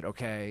decided, I said,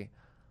 okay,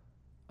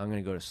 I'm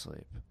going to go to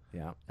sleep.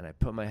 Yeah. And I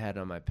put my head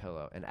on my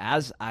pillow. And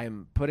as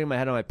I'm putting my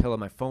head on my pillow,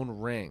 my phone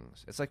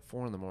rings. It's like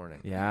 4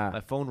 a.m. Yeah.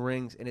 My phone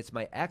rings, and it's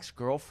my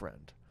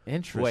ex-girlfriend.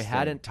 Interesting. Who I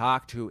hadn't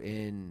talked to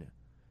in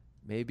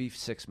maybe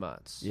 6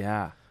 months.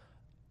 Yeah.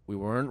 We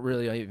weren't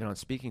really even on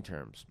speaking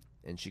terms.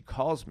 And she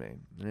calls me.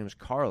 Her name is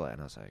Carla.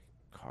 And I was like,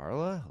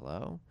 Carla,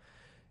 hello?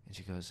 And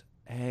she goes,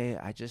 hey,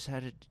 I just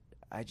had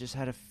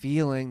a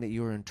feeling that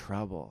you were in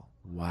trouble.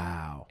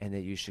 Wow. And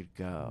that you should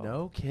go.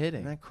 No kidding.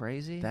 Isn't that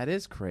crazy? That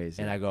is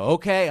crazy. And I go,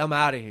 okay, I'm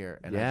out of here.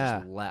 And I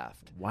just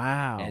left.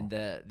 Wow. And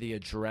the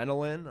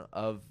adrenaline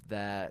of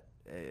that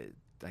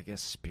I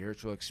guess,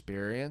 spiritual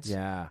experience.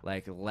 Yeah.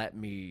 Like, let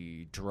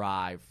me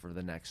drive for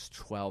the next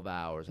 12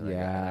 hours. And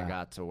I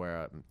got to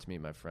to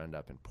meet my friend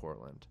up in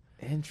Portland.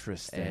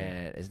 Interesting.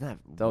 And isn't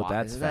that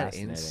that's isn't that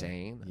fascinating.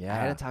 insane? Yeah. I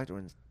hadn't talked to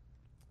her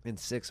in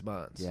 6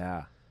 months.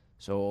 Yeah.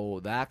 So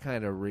that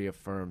kind of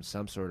reaffirms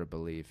some sort of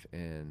belief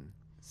in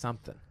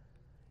something.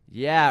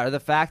 Yeah, or the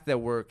fact that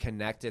we're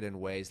connected in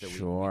ways that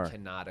we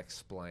cannot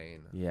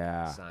explain.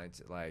 Yeah.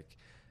 Science, like,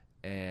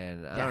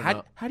 and I don't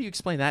know. How do you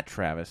explain that,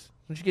 Travis?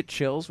 Don't you get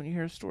chills when you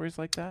hear stories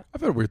like that?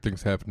 I've had weird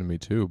things happen to me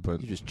too, but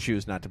you just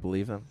choose not to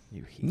believe them.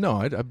 No,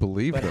 I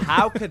believe them. But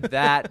how could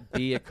that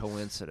be a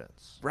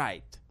coincidence?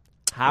 Right.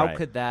 How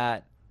could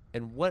that?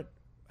 And what?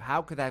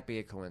 How could that be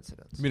a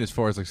coincidence? I mean, as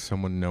far as like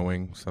someone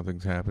knowing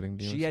something's happening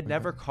to you? She had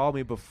never called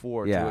me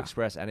before to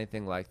express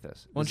anything like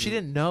this. Well, she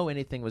didn't know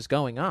anything was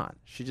going on.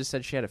 She just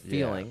said she had a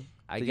feeling.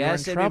 I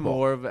guess it'd be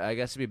more of. I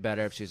guess it'd be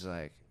better if she's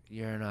like,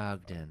 "You're in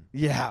Ogden."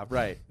 Yeah,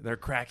 right. They're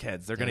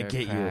crackheads. They're gonna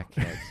get you.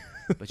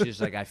 But she's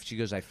like, she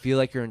goes, "I feel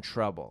like you're in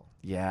trouble."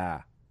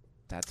 Yeah.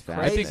 That's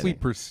I think we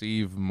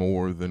perceive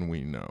more than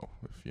we know,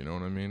 if you know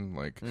what I mean.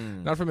 Like,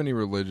 not from any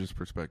religious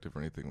perspective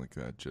or anything like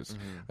that. Just,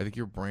 I think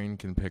your brain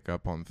can pick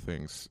up on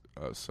things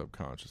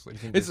subconsciously.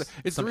 It's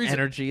some the reason,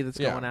 energy that's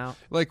going out.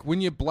 Like when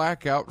you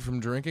black out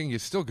from drinking, you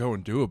still go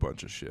and do a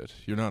bunch of shit.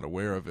 You're not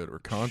aware of it or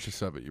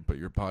conscious of it, but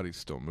your body's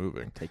still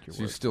moving.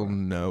 So you still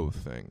know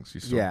things. You're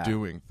still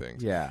doing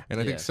things. Yeah. And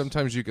I think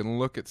sometimes you can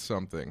look at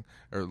something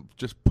or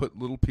just put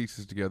little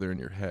pieces together in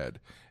your head.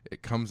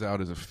 It comes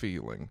out as a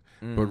feeling,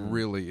 but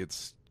really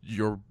it's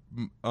your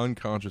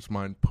unconscious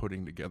mind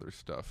putting together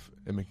stuff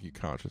and making you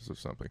conscious of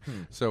something.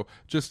 So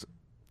just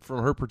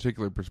from her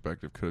particular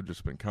perspective, could have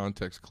just been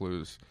context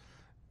clues,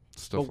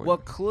 stuff. But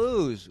what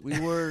clues? We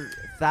were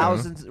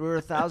thousands. We were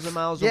 1,000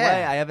 miles away.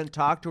 I haven't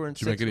talked to her in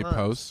 6 months. Did you make any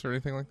posts or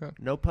anything like that?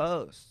 No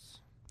posts.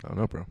 Oh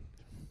no, bro.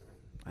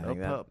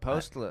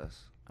 Postless.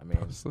 I mean,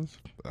 postless.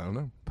 I don't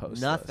know.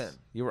 Postless. Nothing.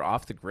 You were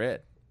off the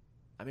grid.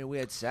 I mean, we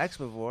had sex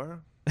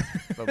before,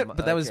 but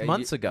that was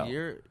months ago.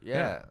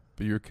 Yeah,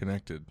 but you're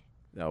connected.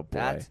 Oh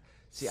boy.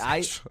 See,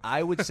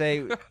 I would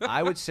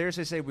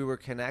seriously say we were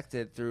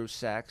connected through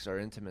sex or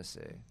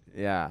intimacy.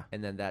 Yeah.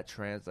 And then that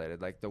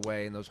translated, like the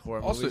way in those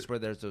horror movies where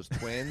there's those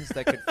twins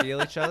that could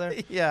feel each other.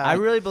 Yeah. I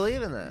really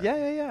believe in that.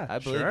 Yeah. I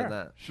believe in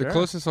that. The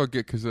closest I'll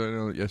get, because I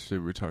know yesterday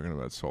we were talking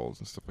about souls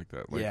and stuff like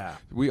that. Like, yeah.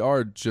 We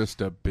are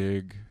just a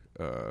big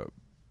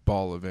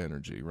ball of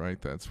energy,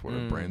 right? That's what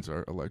our brains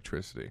are,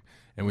 electricity.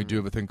 And we do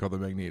have a thing called the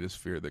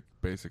magnetosphere that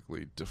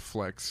basically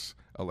deflects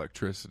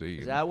electricity.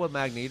 Is that what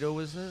Magneto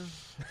was in?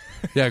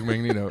 Yeah,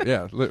 Magneto.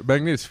 Yeah,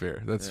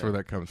 magnetosphere. That's where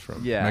that comes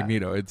from. Yeah,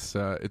 Magneto. It's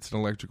an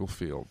electrical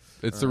field.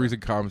 It's the reason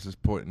compasses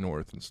point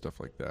north and stuff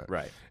like that.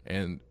 Right.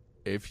 And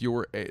if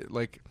you're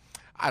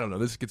I don't know,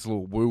 this gets a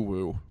little woo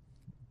woo,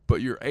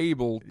 but you're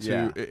able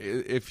to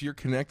if you're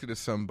connected to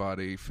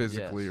somebody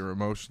physically or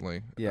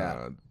emotionally.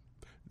 Yeah.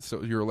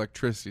 So your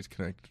electricity is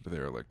connected to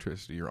their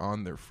electricity. You're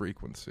on their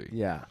frequency.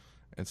 Yeah.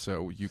 And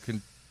so you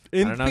can,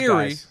 in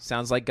theory, guys.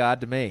 Sounds like God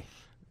to me.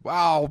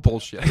 Wow,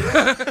 bullshit. It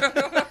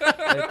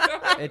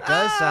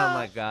does sound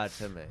like God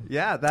to me.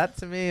 Yeah, that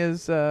to me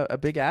is a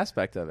big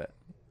aspect of it.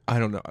 I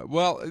don't know.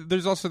 Well,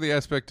 there's also the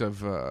aspect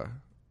of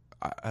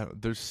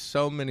there's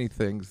so many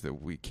things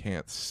that we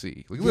can't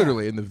see, like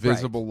literally in the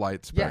visible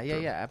light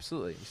spectrum. Yeah,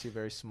 absolutely. You see a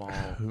very small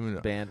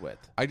bandwidth.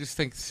 I just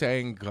think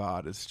saying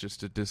God is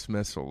just a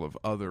dismissal of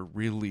other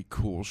really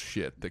cool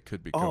shit that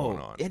could be going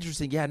on.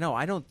 Interesting. Yeah, no,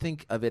 I don't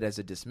think of it as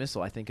a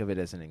dismissal. I think of it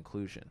as an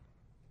inclusion.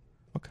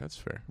 Okay, that's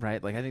fair.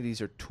 Right? Like, I think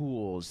these are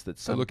tools that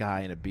some guy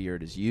in a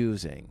beard is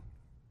using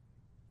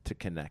to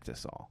connect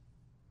us all.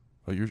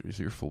 Oh,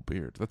 you're full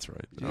beard. That's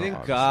right. Do you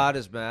think God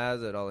is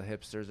mad that all the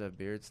hipsters have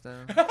beards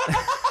now?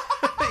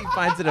 He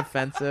finds it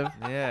offensive.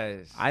 Yeah,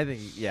 I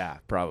think. Yeah,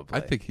 probably.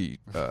 I think he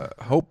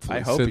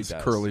hopefully sends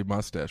curly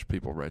mustache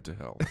people right to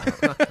hell.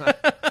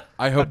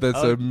 I hope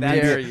that's a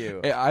dare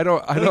you. I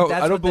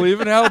don't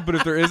believe in hell, but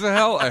if there is a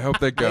hell, I hope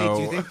they go.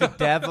 Do you think the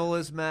devil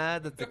is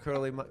mad that the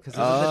curly because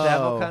the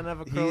devil kind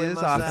of a curly he is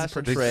mustache?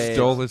 Often portrayed. They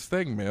stole his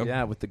thing, man.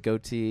 Yeah, with the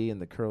goatee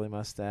and the curly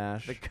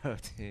mustache. The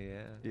goatee,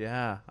 yeah.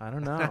 Yeah, I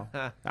don't know.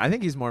 I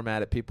think he's more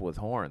mad at people with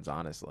horns,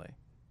 honestly.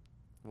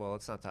 Well,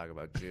 let's not talk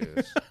about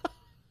Jews.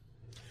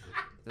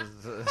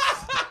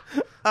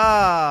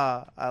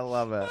 I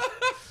love it.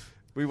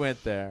 We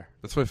went there.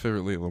 That's my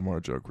favorite Leah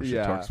Lamar joke where she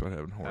talks about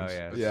having horns.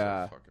 Oh,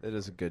 yeah. It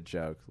is a good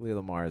joke. Leah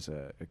Lamar is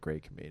a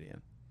great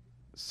comedian.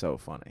 So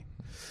funny.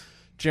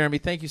 Jeremy,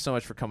 thank you so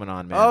much for coming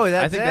on, man. Oh,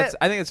 I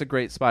think it's a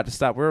great spot to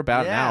stop. We're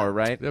about an hour,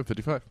 right? Yeah,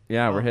 55.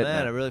 Yeah, we're hitting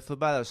it. I really flew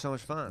by. That was so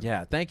much fun.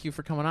 Yeah, thank you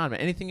for coming on, man.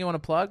 Anything you want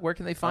to plug? Where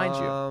can they find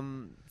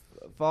you?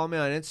 Follow me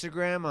on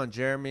Instagram on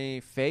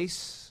Jeremy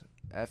Face,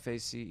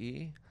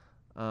 F-A-C-E.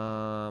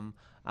 I'm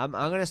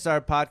going to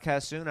start a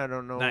podcast soon. I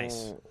don't know.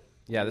 Nice.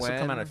 Yeah, this will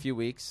come out in a few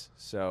weeks.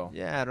 So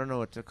yeah, I don't know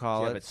what to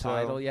call it. Do you have a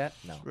title yet?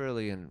 No. It's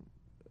really an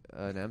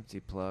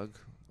empty plug.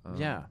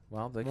 Yeah,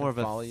 well, they can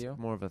follow you.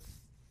 More of a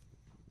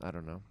I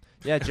don't know.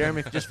 Yeah,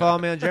 Jeremy. Just follow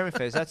me on Jeremy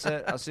Face. That's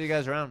it. I'll see you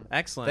guys around.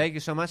 Excellent. Thank you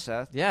so much,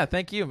 Seth. Yeah,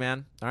 thank you,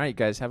 man. All right, you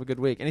guys, have a good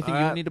week. Anything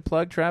you need to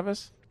plug,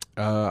 Travis?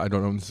 I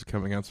don't know when this is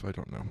coming out, so I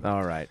don't know.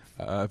 All right.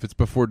 If it's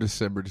before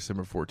December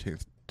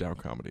 14th, Down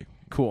Comedy.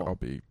 Cool. I'll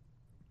be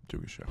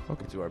doing a show. We'll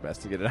do our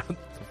best to get it out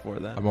before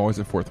then. I'm always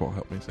at fourth wall.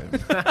 Help me, Sam.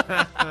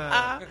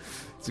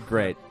 It's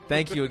great.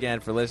 Thank you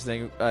again for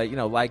listening.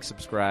 Like,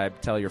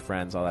 subscribe, tell your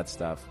friends, all that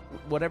stuff.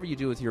 Whatever you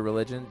do with your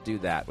religion, do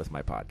that with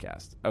my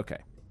podcast. Okay,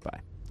 bye.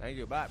 Thank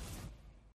you. Bye.